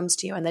someone comes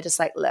to you and they're just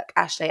like, look,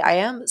 Ashley, I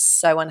am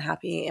so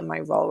unhappy in my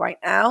role right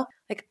now.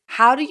 Like,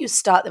 how do you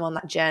start them on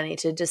that journey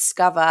to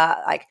discover,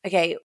 like,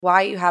 okay,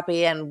 why are you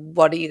happy and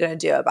what are you going to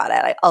do about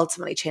it? Like,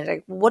 ultimately change,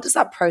 like, what does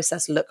that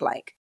process look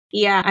like?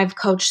 Yeah, I've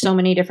coached so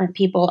many different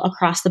people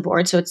across the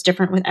board, so it's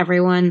different with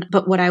everyone.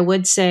 But what I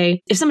would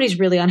say, if somebody's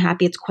really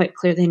unhappy, it's quite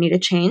clear they need a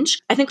change.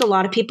 I think a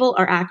lot of people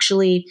are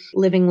actually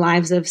living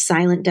lives of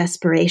silent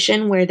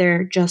desperation where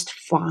they're just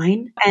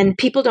fine. And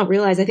people don't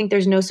realize, I think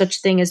there's no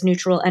such thing as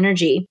neutral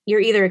energy.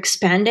 You're either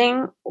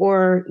expanding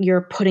or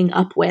you're putting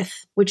up with,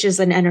 which is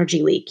an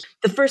energy leak.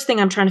 The first thing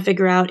I'm trying to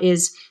figure out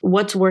is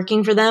what's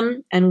working for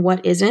them and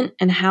what isn't,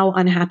 and how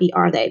unhappy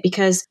are they?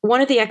 Because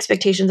one of the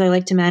expectations I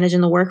like to manage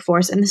in the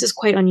workforce, and this is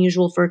quite unusual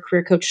for a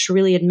career coach to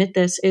really admit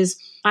this, is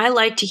I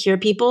like to hear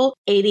people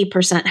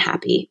 80%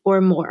 happy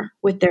or more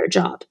with their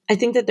job. I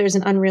think that there's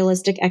an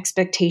unrealistic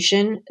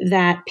expectation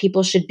that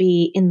people should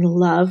be in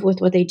love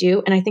with what they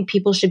do. And I think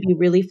people should be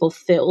really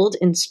fulfilled,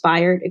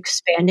 inspired,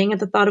 expanding at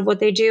the thought of what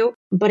they do.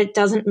 But it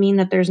doesn't mean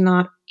that there's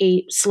not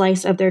a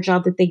slice of their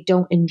job that they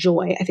don't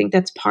enjoy. I think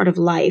that's part of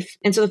life.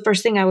 And so the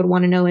first thing I would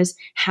want to know is,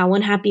 how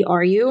unhappy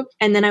are you?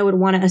 And then I would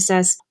want to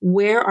assess,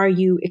 where are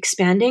you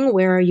expanding?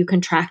 Where are you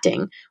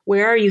contracting?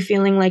 Where are you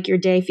feeling like your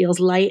day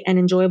feels light and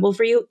enjoyable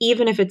for you,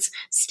 even if it's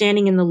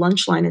standing in the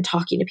lunch line and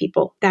talking to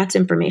people? That's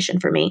information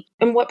for me.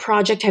 And what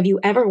project have you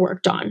ever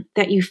worked on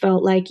that you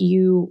felt like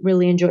you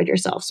really enjoyed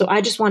yourself? So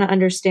I just want to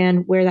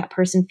understand where that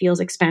person feels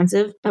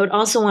expansive. I would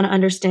also want to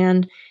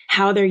understand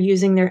how they're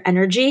using their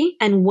energy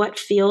and what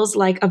feels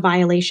like a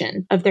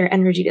violation of their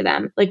energy to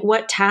them. Like,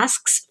 what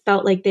tasks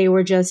felt like they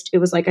were just, it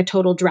was like a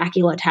total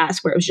Dracula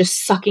task where it was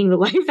just sucking the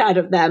life out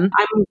of them.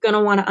 I'm going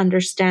to want to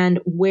understand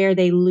where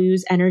they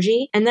lose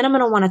energy. And then I'm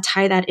going to want to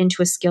tie that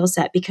into a skill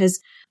set, because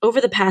over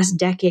the past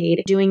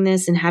decade doing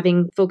this and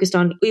having focused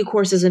on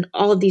e-courses and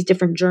all of these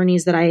different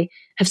journeys that I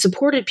have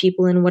supported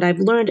people in, what I've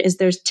learned is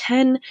there's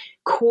 10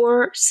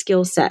 core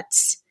skill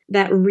sets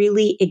that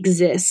really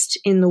exist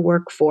in the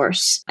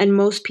workforce. And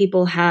most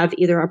people have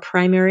either a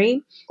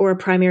primary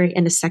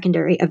and a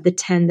secondary of the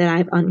 10 that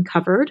I've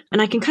uncovered.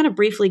 And I can kind of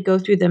briefly go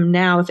through them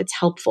now if it's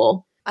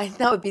helpful. I think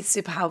that would be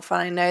super helpful.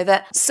 I know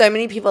that so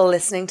many people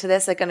listening to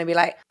this are going to be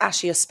like,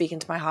 Ashley, you're speaking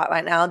to my heart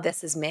right now.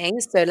 This is me.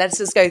 So let's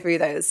just go through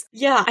those.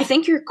 Yeah, I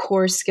think your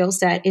core skill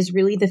set is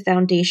really the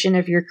foundation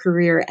of your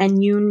career.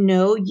 And you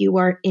know you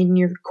are in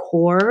your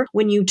core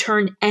when you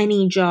turn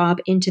any job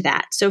into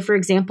that. So for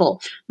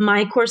example,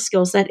 my core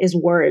skill set is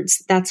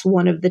words. That's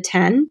one of the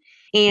 10.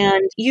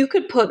 And you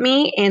could put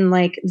me in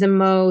like the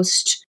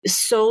most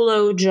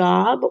solo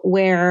job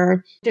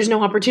where there's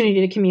no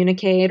opportunity to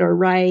communicate or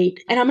write,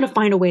 and I'm going to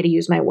find a way to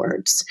use my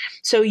words.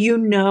 So you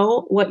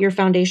know what your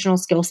foundational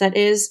skill set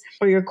is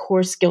or your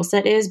core skill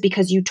set is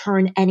because you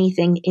turn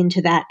anything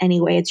into that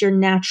anyway. It's your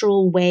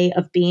natural way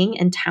of being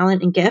and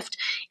talent and gift.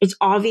 It's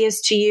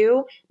obvious to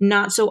you,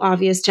 not so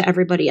obvious to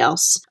everybody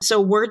else. So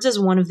words is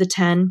one of the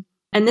 10.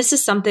 And this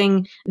is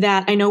something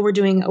that I know we're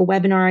doing a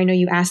webinar. I know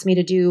you asked me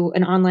to do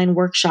an online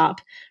workshop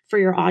for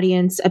your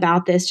audience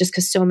about this just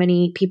because so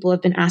many people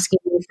have been asking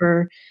me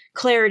for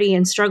clarity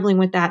and struggling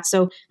with that.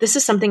 So this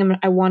is something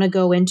I want to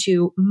go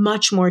into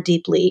much more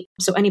deeply.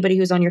 So anybody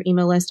who's on your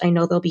email list, I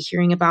know they'll be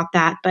hearing about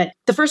that. But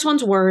the first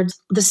one's words.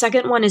 The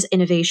second one is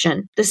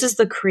innovation. This is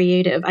the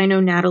creative. I know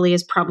Natalie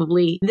is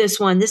probably this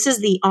one. This is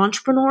the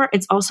entrepreneur.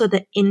 It's also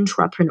the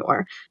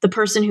intrapreneur, the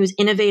person who's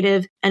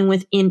innovative and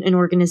within an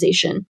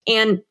organization.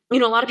 And a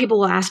lot of people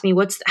will ask me,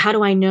 how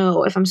do I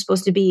know if I'm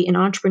supposed to be an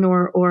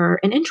entrepreneur or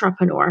an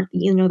intrapreneur,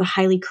 the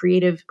highly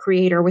creative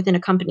creator within a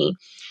company?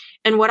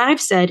 And what I've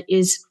said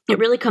is it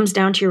really comes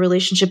down to your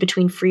relationship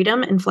between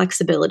freedom and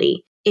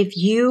flexibility. If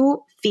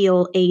you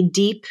feel a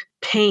deep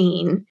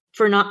pain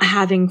for not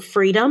having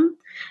freedom,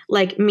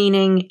 like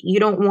meaning you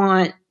don't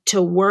want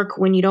to work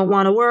when you don't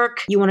want to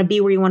work, you want to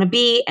be where you want to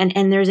be, and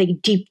there's a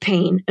deep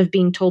pain of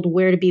being told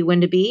where to be,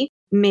 when to be,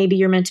 maybe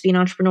you're meant to be an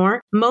entrepreneur.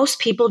 Most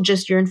people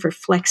just yearn for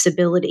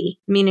flexibility,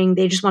 meaning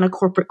they just want a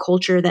corporate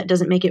culture that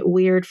doesn't make it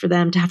weird for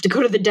them to have to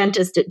go to the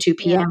dentist at 2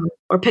 p.m.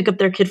 or pick up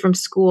their kid from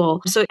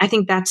school. So I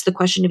think that's the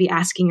question to be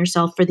asking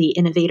yourself for the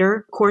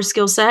innovator core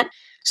skill set.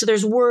 So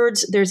there's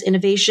words, there's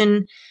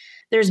innovation,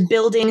 there's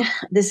building.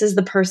 This is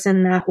the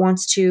person that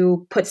wants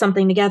to put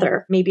something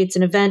together. Maybe it's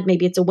an event,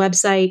 maybe it's a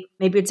website,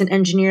 maybe it's an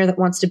engineer that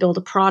wants to build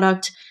a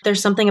product.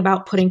 There's something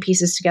about putting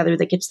pieces together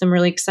that gets them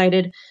really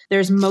excited.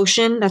 There's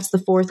motion. That's the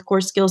fourth core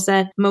skill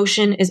set.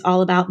 Motion is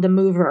all about the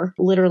mover,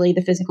 literally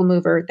the physical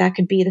mover. That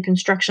could be the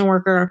construction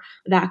worker.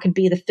 That could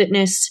be the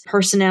fitness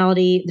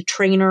personality, the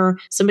trainer,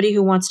 somebody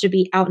who wants to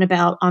be out and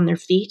about on their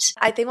feet.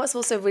 I think what's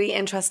also really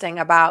interesting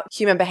about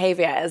human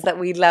behavior is that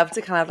we love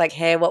to kind of like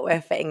hear what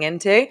we're fitting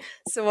into.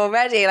 So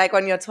already, like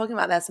when you're talking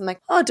about this, I'm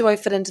like, oh, do I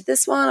fit into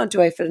this one or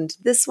do I fit into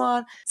this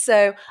one?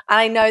 So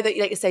I know that,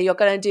 like you say, you're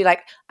going to do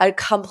like a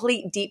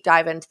complete deep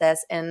dive into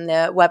this in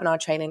the webinar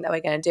training that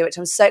we're going to do, which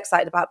I'm so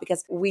excited about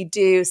because we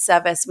do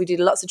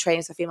lots of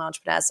trainings for female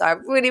entrepreneurs. So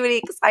I'm really,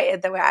 really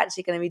excited that we're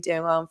actually going to be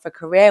doing one for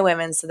career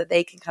women so that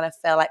they can kind of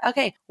feel like,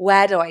 okay,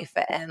 where do I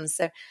fit in?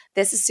 So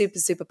this is super,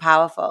 super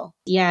powerful.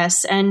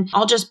 Yes. And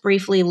I'll just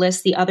briefly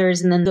list the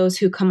others and then those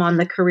who come on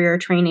the career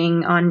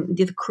training, on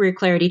the career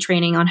clarity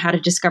training on how to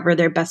discover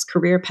their best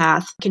career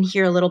path can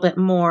hear a little bit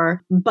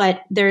more.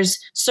 But there's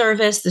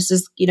service. This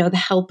is, the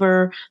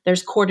helper.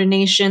 There's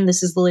coordination.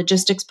 This is the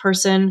logistics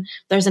person.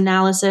 There's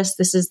analysis.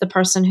 This is the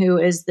person who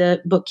is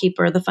the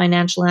bookkeeper, the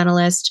financial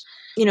analyst.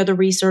 The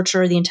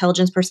researcher, the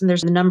intelligence person,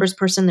 there's the numbers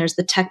person, there's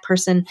the tech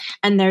person,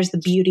 and there's the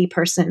beauty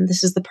person.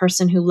 This is the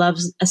person who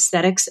loves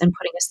aesthetics and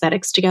putting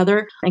aesthetics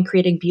together and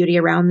creating beauty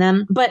around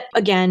them. But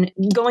again,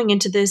 going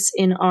into this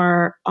in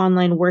our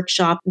online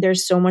workshop,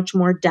 there's so much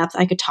more depth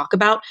I could talk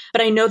about.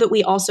 But I know that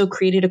we also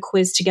created a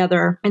quiz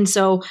together. And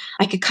so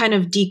I could kind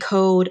of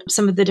decode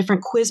some of the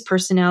different quiz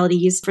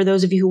personalities for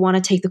those of you who want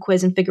to take the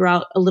quiz and figure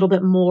out a little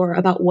bit more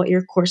about what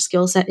your core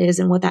skill set is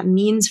and what that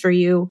means for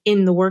you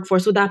in the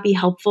workforce. Would that be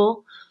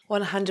helpful?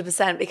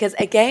 100%. Because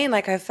again,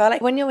 like I feel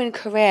like when you're in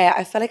career,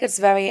 I feel like it's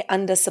very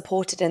under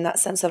supported in that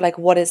sense of like,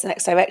 what is the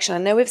next direction? I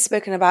know we've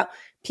spoken about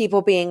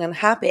people being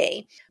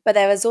unhappy, but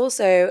there is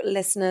also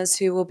listeners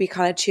who will be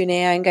kind of tuning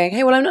in and going,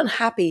 hey, well, I'm not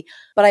unhappy,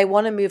 but I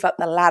want to move up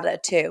the ladder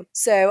too.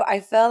 So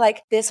I feel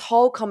like this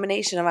whole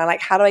combination around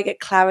like, how do I get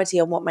clarity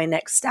on what my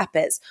next step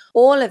is?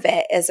 All of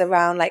it is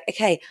around like,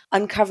 okay,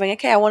 uncovering,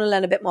 okay, I want to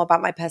learn a bit more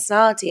about my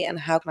personality and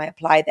how can I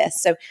apply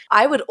this? So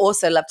I would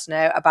also love to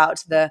know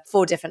about the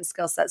 4 different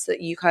skill sets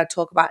that you kind of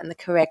talk about in the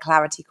career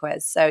clarity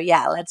quiz. So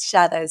yeah, let's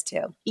share those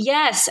too.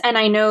 Yes. And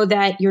I know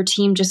that your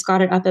team just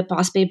got it up at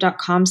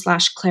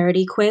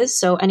bossbabe.com/clarity quiz.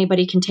 So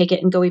anybody can take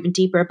it and go even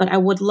deeper. But I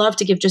would love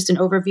to give just an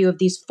overview of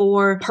these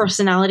 4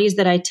 personalities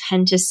that I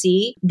tend to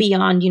see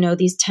beyond,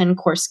 these 10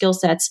 core skill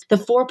sets. The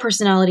 4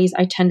 personalities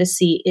I tend to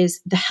see is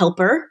the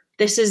helper.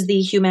 This is the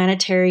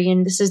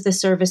humanitarian. This is the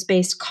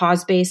service-based,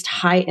 cause-based,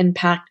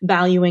 high-impact,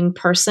 valuing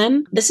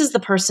person. This is the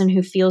person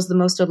who feels the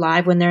most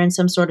alive when they're in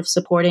some sort of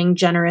supporting,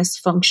 generous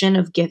function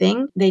of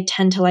giving. They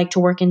tend to like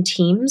to work in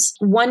teams.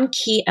 One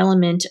key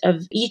element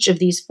of each of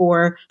these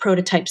 4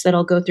 prototypes that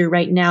I'll go through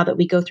right now that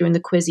we go through in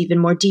the quiz even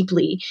more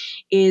deeply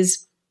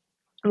is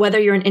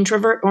whether you're an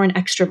introvert or an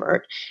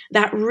extrovert.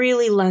 That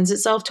really lends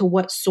itself to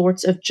what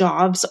sorts of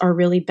jobs are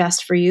really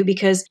best for you.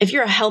 Because if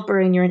you're a helper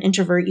and you're an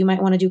introvert, you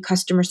might want to do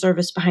customer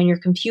service behind your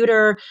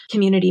computer,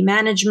 community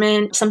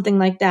management, something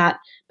like that.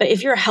 But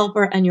if you're a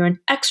helper and you're an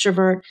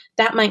extrovert,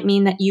 that might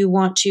mean that you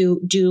want to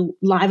do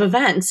live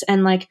events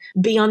and like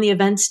be on the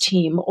events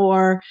team,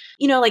 or,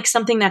 you know, like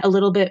something that a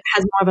little bit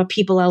has more of a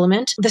people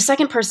element. The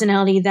second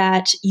personality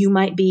that you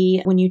might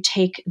be when you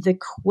take the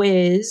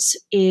quiz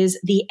is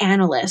the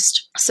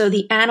analyst. So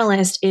the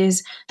analyst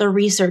is the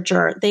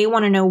researcher. They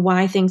want to know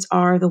why things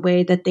are the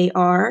way that they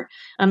are.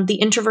 The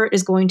introvert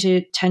is going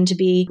to tend to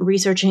be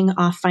researching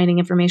off finding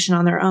information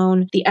on their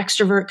own. The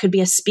extrovert could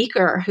be a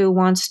speaker who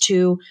wants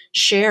to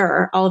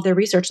share all of their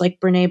research, like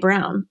Brene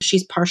Brown.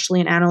 She's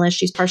partially an analyst.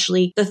 She's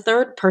partially the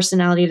third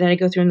personality that I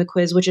go through in the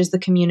quiz, which is the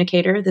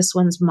communicator. This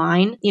one's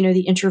mine. You know,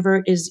 the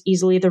introvert is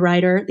easily the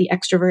writer. The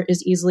extrovert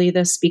is easily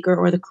the speaker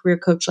or the career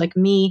coach like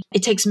me.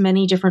 It takes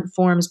many different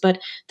forms, but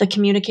the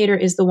communicator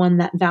is the one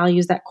that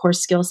values that core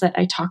skill set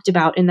I talked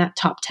about in that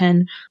top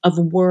 10 of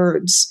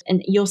words.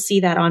 And you'll see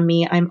that on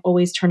me. I'm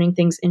always turning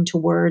things into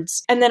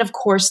words. And then, of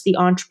course, the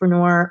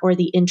entrepreneur or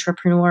the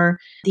intrapreneur,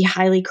 the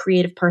highly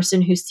creative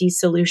person who sees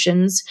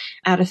solutions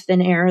out of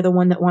thin air, the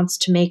one that wants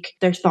to make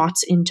their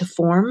thoughts into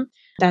form.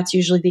 That's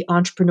usually the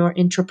entrepreneur,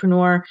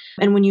 intrapreneur.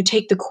 And when you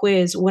take the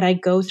quiz, what I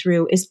go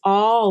through is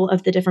all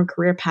of the different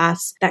career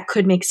paths that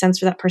could make sense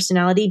for that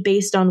personality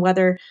based on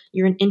whether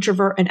you're an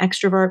introvert, an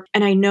extrovert.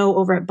 And I know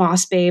over at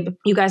Boss Babe,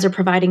 you guys are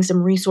providing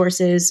some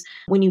resources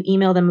when you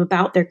email them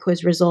about their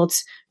quiz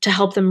results to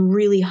help them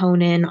really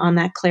hone in on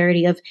that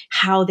clarity of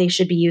how they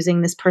should be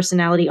using this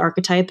personality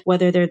archetype,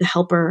 whether they're the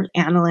helper,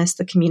 analyst,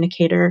 the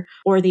communicator,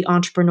 or the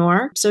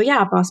entrepreneur. So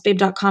yeah,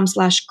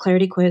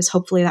 bossbabe.com/clarity quiz.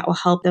 Hopefully that will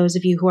help those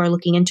of you who are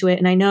looking into it.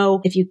 And I know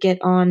if you get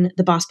on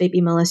the Boss Babe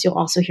email list, you'll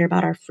also hear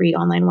about our free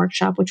online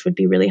workshop, which would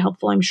be really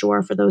helpful, I'm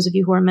sure, for those of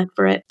you who are meant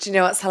for it. Do you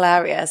know what's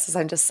hilarious? As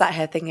I'm just sat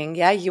here thinking,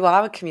 yeah, you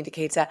are a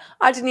communicator.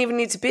 I didn't even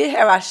need to be here,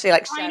 Ashley,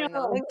 like sharing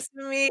the links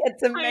with me.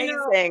 It's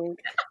amazing.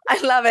 I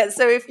love it.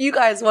 So if you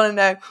guys want to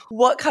know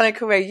what kind of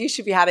career you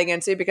should be heading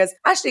into, because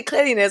Ashley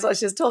clearly knows what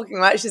she's talking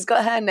about. She's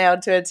got her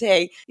nailed to a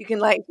T. You can,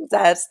 like she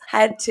says,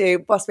 head to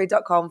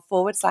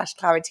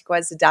bossbabe.com/clarity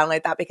quiz to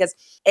download that, because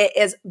it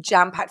is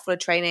jam-packed full of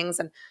trainings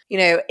and, you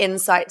know,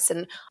 insights.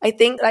 And I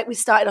think, like we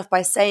started off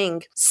by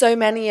saying, so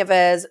many of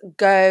us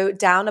go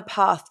down a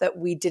path that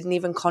we didn't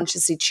even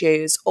consciously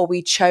choose, or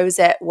we chose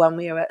it when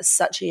we were at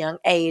such a young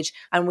age,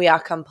 and we are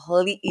a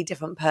completely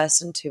different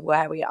person to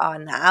where we are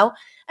now.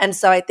 And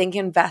so I think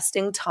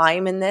investing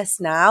time in this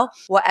now,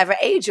 whatever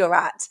age you're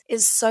at,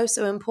 is so,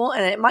 so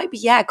important. And it might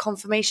be,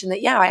 confirmation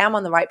that, I am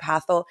on the right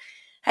path. Or,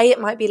 hey,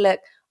 it might be, look,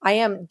 I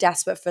am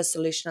desperate for a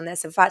solution on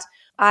this. In fact,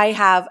 I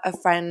have a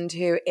friend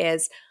who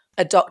is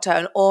a doctor,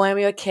 and all when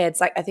we were kids,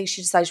 like I think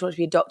she decided she wanted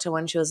to be a doctor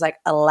when she was like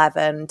 10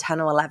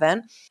 or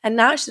 11. And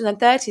now she's in her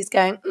 30s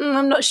going,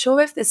 I'm not sure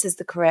if this is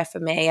the career for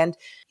me. And,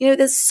 you know,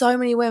 there's so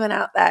many women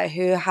out there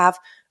who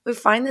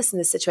find this in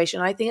this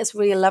situation. I think it's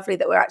really lovely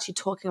that we're actually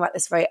talking about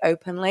this very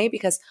openly,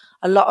 because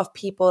a lot of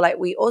people, like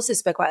we also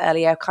spoke about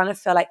earlier, kind of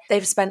feel like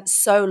they've spent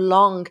so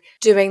long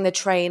doing the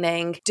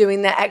training,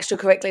 doing the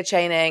extracurricular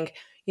training,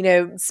 you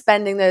know,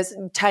 spending those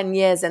 10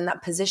 years in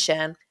that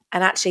position.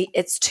 And actually,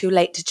 it's too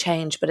late to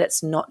change, but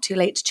it's not too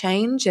late to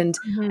change. And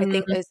I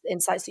think those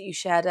insights that you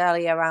shared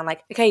earlier around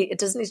like, okay, it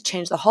doesn't need to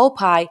change the whole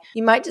pie.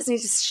 You might just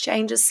need to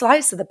change a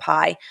slice of the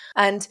pie.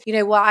 And, you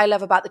know, what I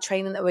love about the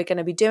training that we're going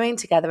to be doing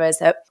together is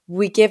that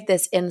we give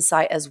this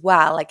insight as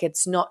well. Like,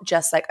 it's not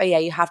just like, oh yeah,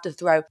 you have to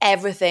throw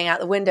everything out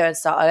the window and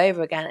start all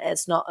over again.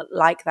 It's not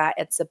like that.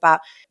 It's about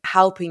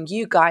helping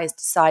you guys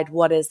decide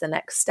what is the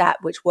next step,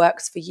 which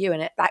works for you.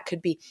 And that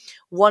could be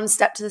one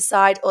step to the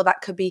side, or that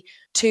could be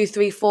 2,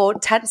 3, 4,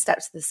 10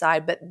 steps to the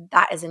side, but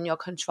that is in your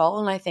control.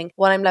 And I think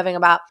what I'm loving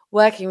about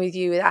working with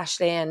you, with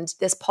Ashley, and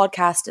this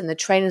podcast and the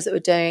trainings that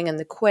we're doing and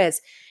the quiz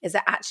is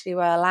that actually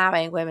we're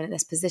allowing women in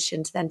this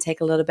position to then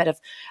take a little bit of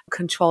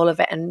control of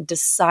it and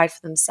decide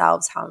for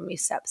themselves how many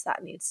steps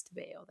that needs to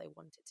be, or they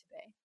want it to be.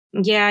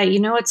 Yeah, you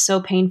know, it's so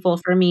painful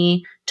for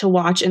me to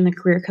watch in the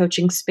career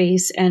coaching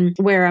space, and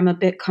where I'm a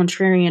bit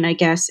contrarian, I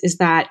guess, is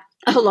that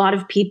a lot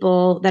of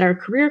people that are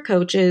career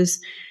coaches,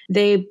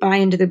 they buy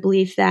into the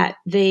belief that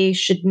they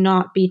should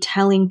not be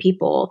telling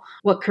people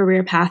what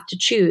career path to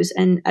choose.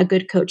 And a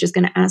good coach is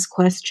going to ask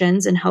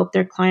questions and help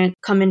their client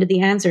come into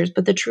the answers.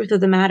 But the truth of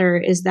the matter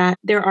is that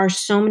there are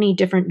so many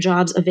different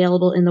jobs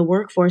available in the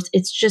workforce.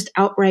 It's just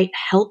outright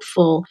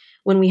helpful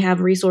when we have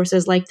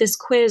resources like this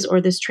quiz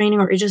or this training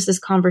or just this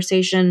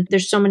conversation.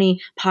 There's so many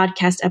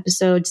podcast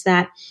episodes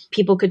that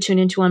people could tune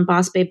into on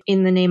Boss Babe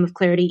in the name of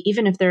clarity,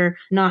 even if they're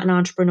not an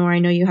entrepreneur. I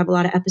know you have a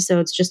lot of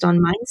episodes just on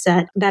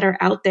mindset that are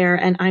out there.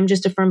 And I'm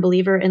just a firm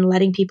believer in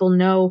letting people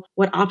know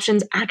what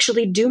options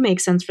actually do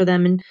make sense for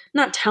them, and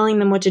not telling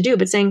them what to do,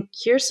 but saying,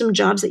 here's some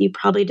jobs that you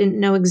probably didn't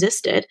know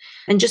existed.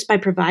 And just by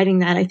providing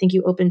that, I think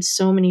you open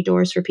so many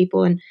doors for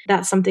people. And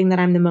that's something that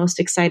I'm the most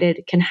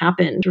excited can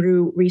happen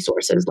through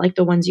resources like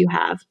the ones you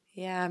have.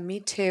 Yeah, me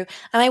too.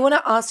 And I want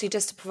to ask you,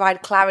 just to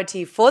provide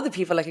clarity for the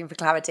people looking for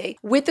clarity,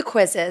 with the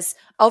quizzes,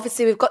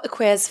 obviously we've got the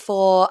quiz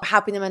for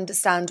helping them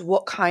understand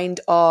what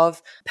kind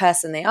of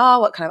person they are,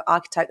 what kind of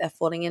archetype they're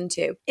falling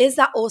into. Is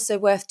that also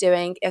worth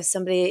doing if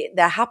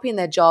they're happy in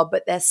their job,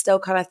 but they're still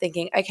kind of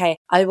thinking, okay,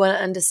 I want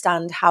to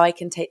understand how I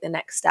can take the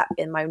next step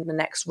in the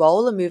next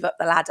role and move up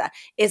the ladder?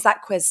 Is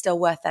that quiz still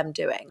worth them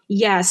doing?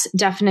 Yes,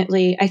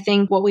 definitely. I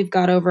think what we've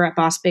got over at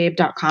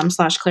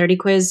bossbabe.com/clarity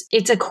quiz,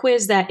 it's a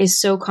quiz that is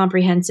so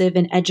comprehensive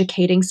in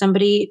educating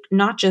somebody,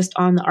 not just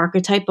on the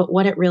archetype, but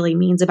what it really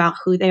means about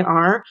who they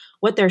are,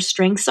 what their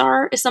strengths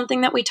are is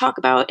something that we talk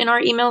about in our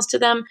emails to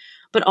them,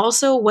 but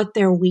also what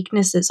their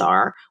weaknesses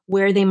are,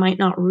 where they might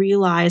not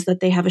realize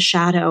that they have a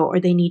shadow or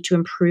they need to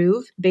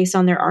improve based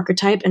on their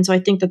archetype. And so I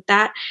think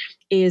that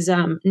is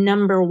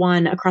number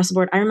one across the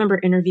board. I remember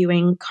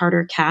interviewing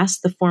Carter Cass,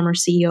 the former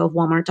CEO of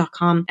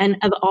Walmart.com, and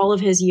of all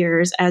of his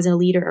years as a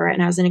leader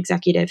and as an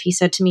executive, he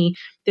said to me,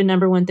 the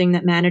number one thing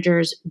that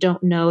managers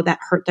don't know that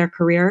hurt their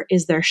career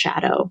is their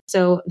shadow.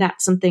 So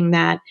that's something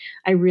that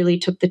I really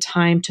took the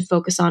time to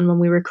focus on when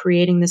we were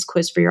creating this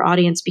quiz for your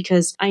audience,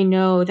 because I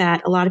know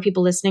that a lot of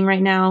people listening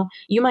right now,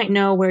 you might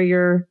know where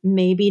you're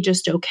maybe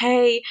just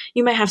okay.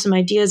 You might have some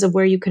ideas of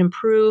where you could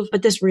improve,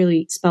 but this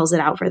really spells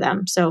it out for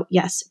them. So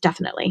yes,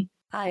 definitely.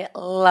 I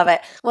love it.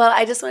 Well,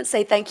 I just want to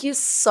say thank you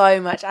so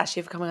much,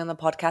 Ashley, for coming on the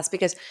podcast,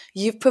 because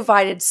you've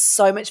provided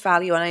so much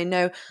value. And I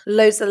know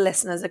loads of the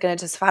listeners are going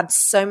to just have had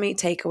so many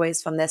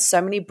takeaways from this,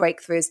 so many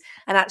breakthroughs.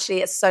 And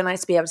actually, it's so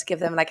nice to be able to give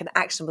them like an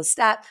actionable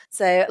step.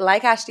 So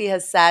like Ashley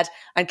has said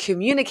and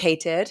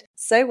communicated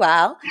so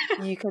well,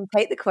 you can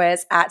take the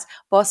quiz at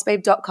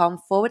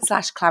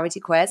bossbabe.com/clarity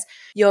quiz.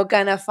 You're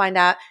going to find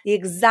out the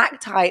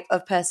exact type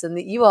of person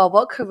that you are,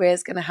 what career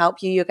is going to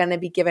help you. You're going to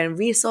be given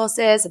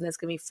resources, and there's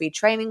going to be free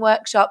training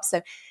workshops.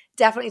 So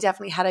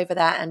definitely head over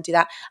there and do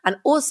that. And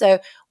also,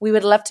 we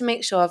would love to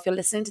make sure, if you're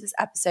listening to this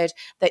episode,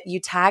 that you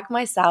tag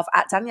myself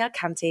at Danielle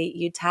Canty,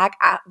 you tag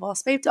at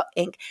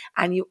bossbabe.inc,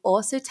 and you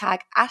also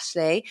tag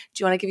Ashley.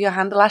 Do you want to give your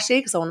handle, Ashley?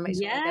 Because I want to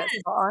make sure I get it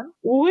spot on.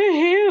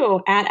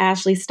 Woohoo! At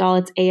Ashley Stahl,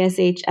 it's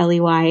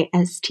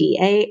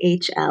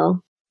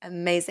ASHLEYSTAHL.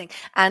 Amazing.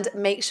 And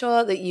make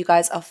sure that you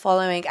guys are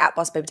following at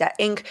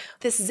bossbabe.inc.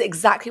 This is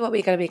exactly what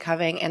we're going to be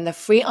covering in the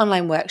free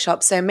online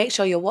workshop. So make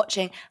sure you're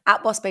watching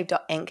at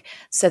bossbabe.inc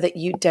so that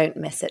you don't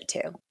miss it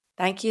too.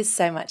 Thank you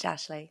so much,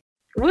 Ashley.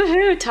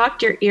 Woohoo!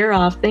 Talked your ear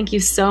off. Thank you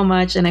so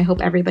much. And I hope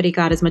everybody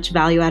got as much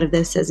value out of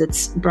this as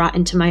it's brought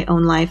into my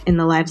own life, in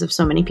the lives of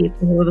so many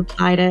people who have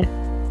applied it.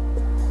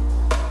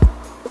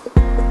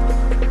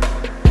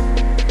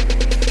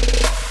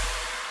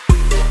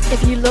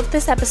 If you loved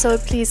this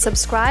episode, please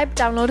subscribe,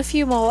 download a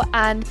few more,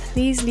 and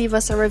please leave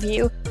us a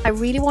review. I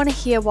really want to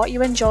hear what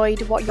you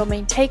enjoyed, what your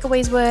main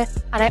takeaways were,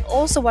 and I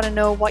also want to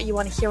know what you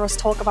want to hear us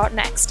talk about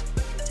next.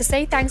 To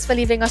say thanks for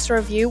leaving us a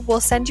review,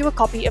 we'll send you a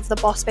copy of the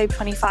Boss Babe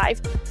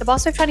 25. The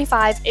Boss Babe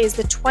 25 is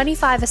the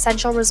 25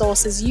 essential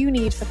resources you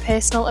need for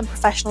personal and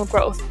professional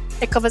growth.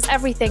 It covers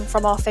everything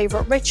from our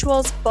favorite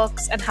rituals,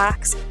 books, and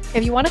hacks.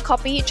 If you want a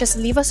copy, just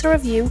leave us a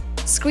review,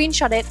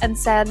 screenshot it, and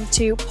send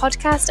to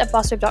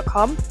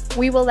podcast@bossbabe.com.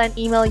 We will then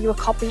email you a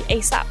copy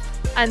ASAP.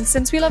 And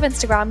since we love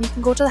Instagram, you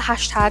can go to the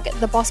hashtag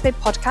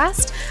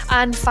 #TheBossBabePodcast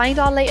and find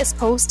our latest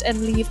post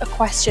and leave a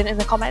question in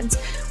the comments.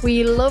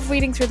 We love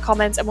reading through the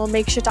comments, and we'll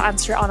make sure to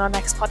answer it on our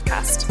next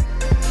podcast.